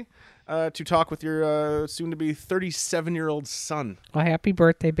day to talk with your soon-to-be 37-year-old son. Well, happy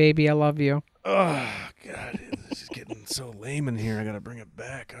birthday, baby. I love you. Oh God, this is getting so lame in here. I gotta bring it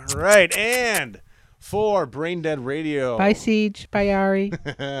back. All right, and for Brain Dead Radio. Bye, Siege. Bye, Ari.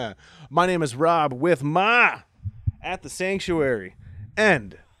 My name is Rob with Ma at the Sanctuary.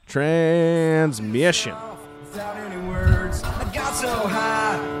 End transmission. Without any words, I got so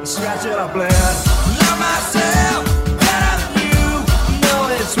high, I scratched it, I bled. Love myself better than you. Know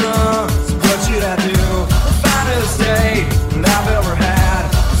it's wrong, so what should I do? The finest day that I've ever had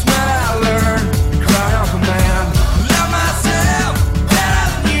is when I learned to cry on command. Love myself better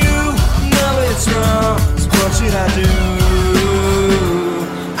than you. Know it's wrong, so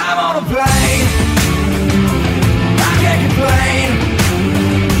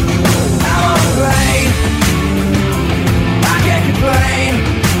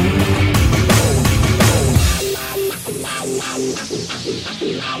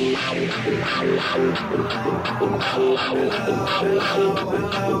With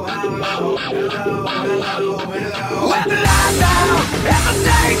the lights down and the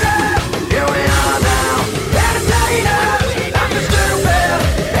stage up, here we are now, entertainers, I'm the stupid,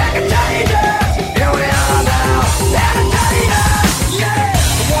 entertainers, here we are now, entertainers, yeah.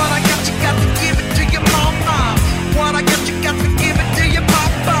 What I got, you got to give it to your mama. What I got, you got to give it to your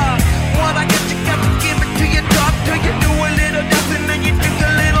papa. What I got, you got to give it to your doctor. You do a little nothing and you drink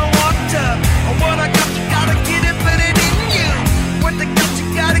a little water. What I got, you gotta get it, put it in you. What I got, you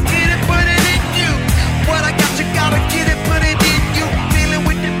gotta get it, put it in you. What I got, you gotta get it, put it in you. Feeling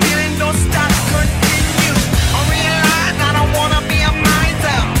with the feeling, don't stop, continue. I realize I don't wanna be a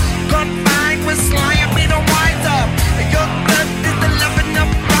miser. Confined with sly and be the wiser. Your blood is the loving of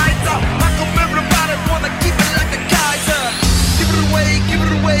riser. Like everybody wanna keep it like a Kaiser. Give it away, give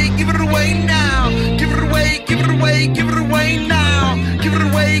it away, give it away now. Give it away, give it away, give it away now. Give it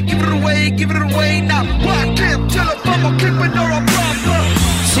away, give it away, give it away now. Why can't tell if I'm a keeping or a problem?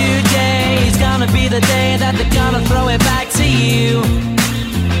 Today is gonna be the day that they're gonna throw it back to you.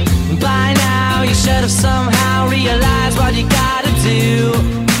 By now you should have somehow realized what you gotta do.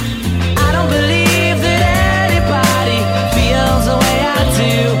 I don't believe that anybody feels the way I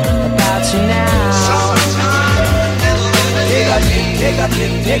do about you now.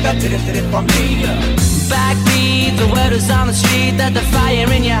 Backbeat, the word is on the street that the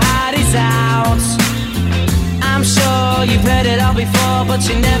fire in your heart is out. I'm sure you've heard it all before, but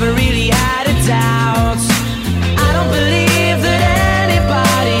you never really had a doubt. I don't believe that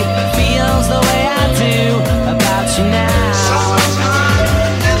anybody feels the way I do about you now.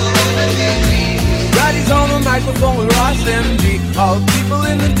 Roddy's on the microphone with Ross MG. All the people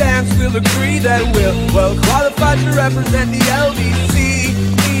in the dance will agree that we're well qualified to represent the LBC.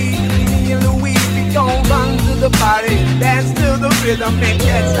 Me and Louis, we gon' run to the party, dance to the rhythm, it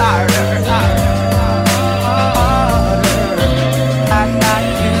gets harder, harder. I got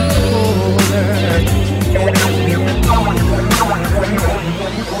you older.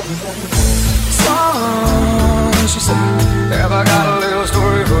 So she said, have I got a little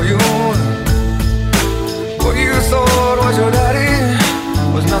story for you? What you thought was your daddy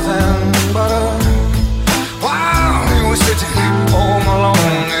was nothing but a while he was sitting home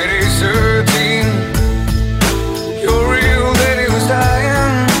alone at age 13. Your real daddy was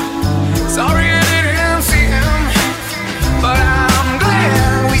dying. Sorry I didn't see him, but I'm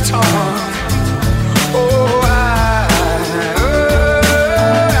glad we talked. Oh,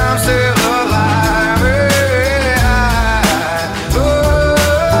 I'm still alive.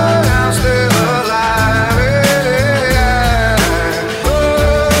 I'm still alive.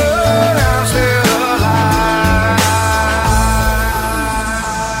 I'm still alive.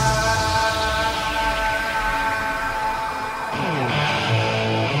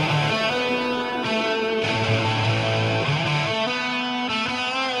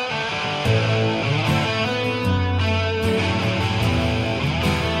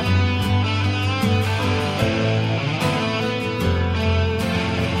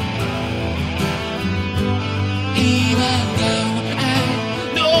 Even though I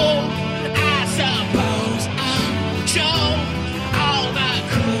know, I suppose I'm shown all the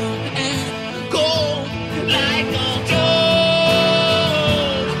cool and gold like a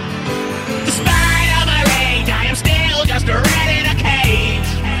joke. Despite all my rage, I am still just a rat in a cage.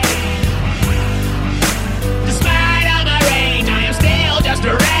 Despite all my rage, I am still just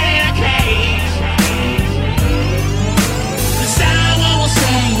a rat in a cage. Someone will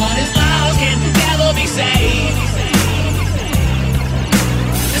say what is lost can never be saved.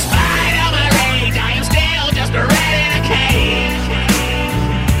 Despite all my rage, I am still just a rat in a cage.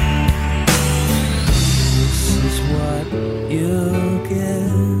 This is what you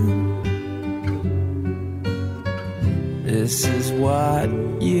get. This is what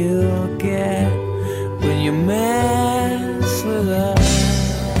you get when you mess with us.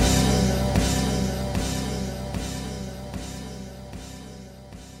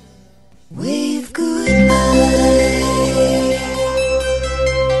 Wave goodbye.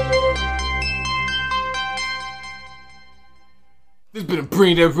 This has been a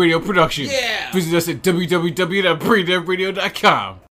Brain Dead Radio production. Visit us at www.braindeadradio.com.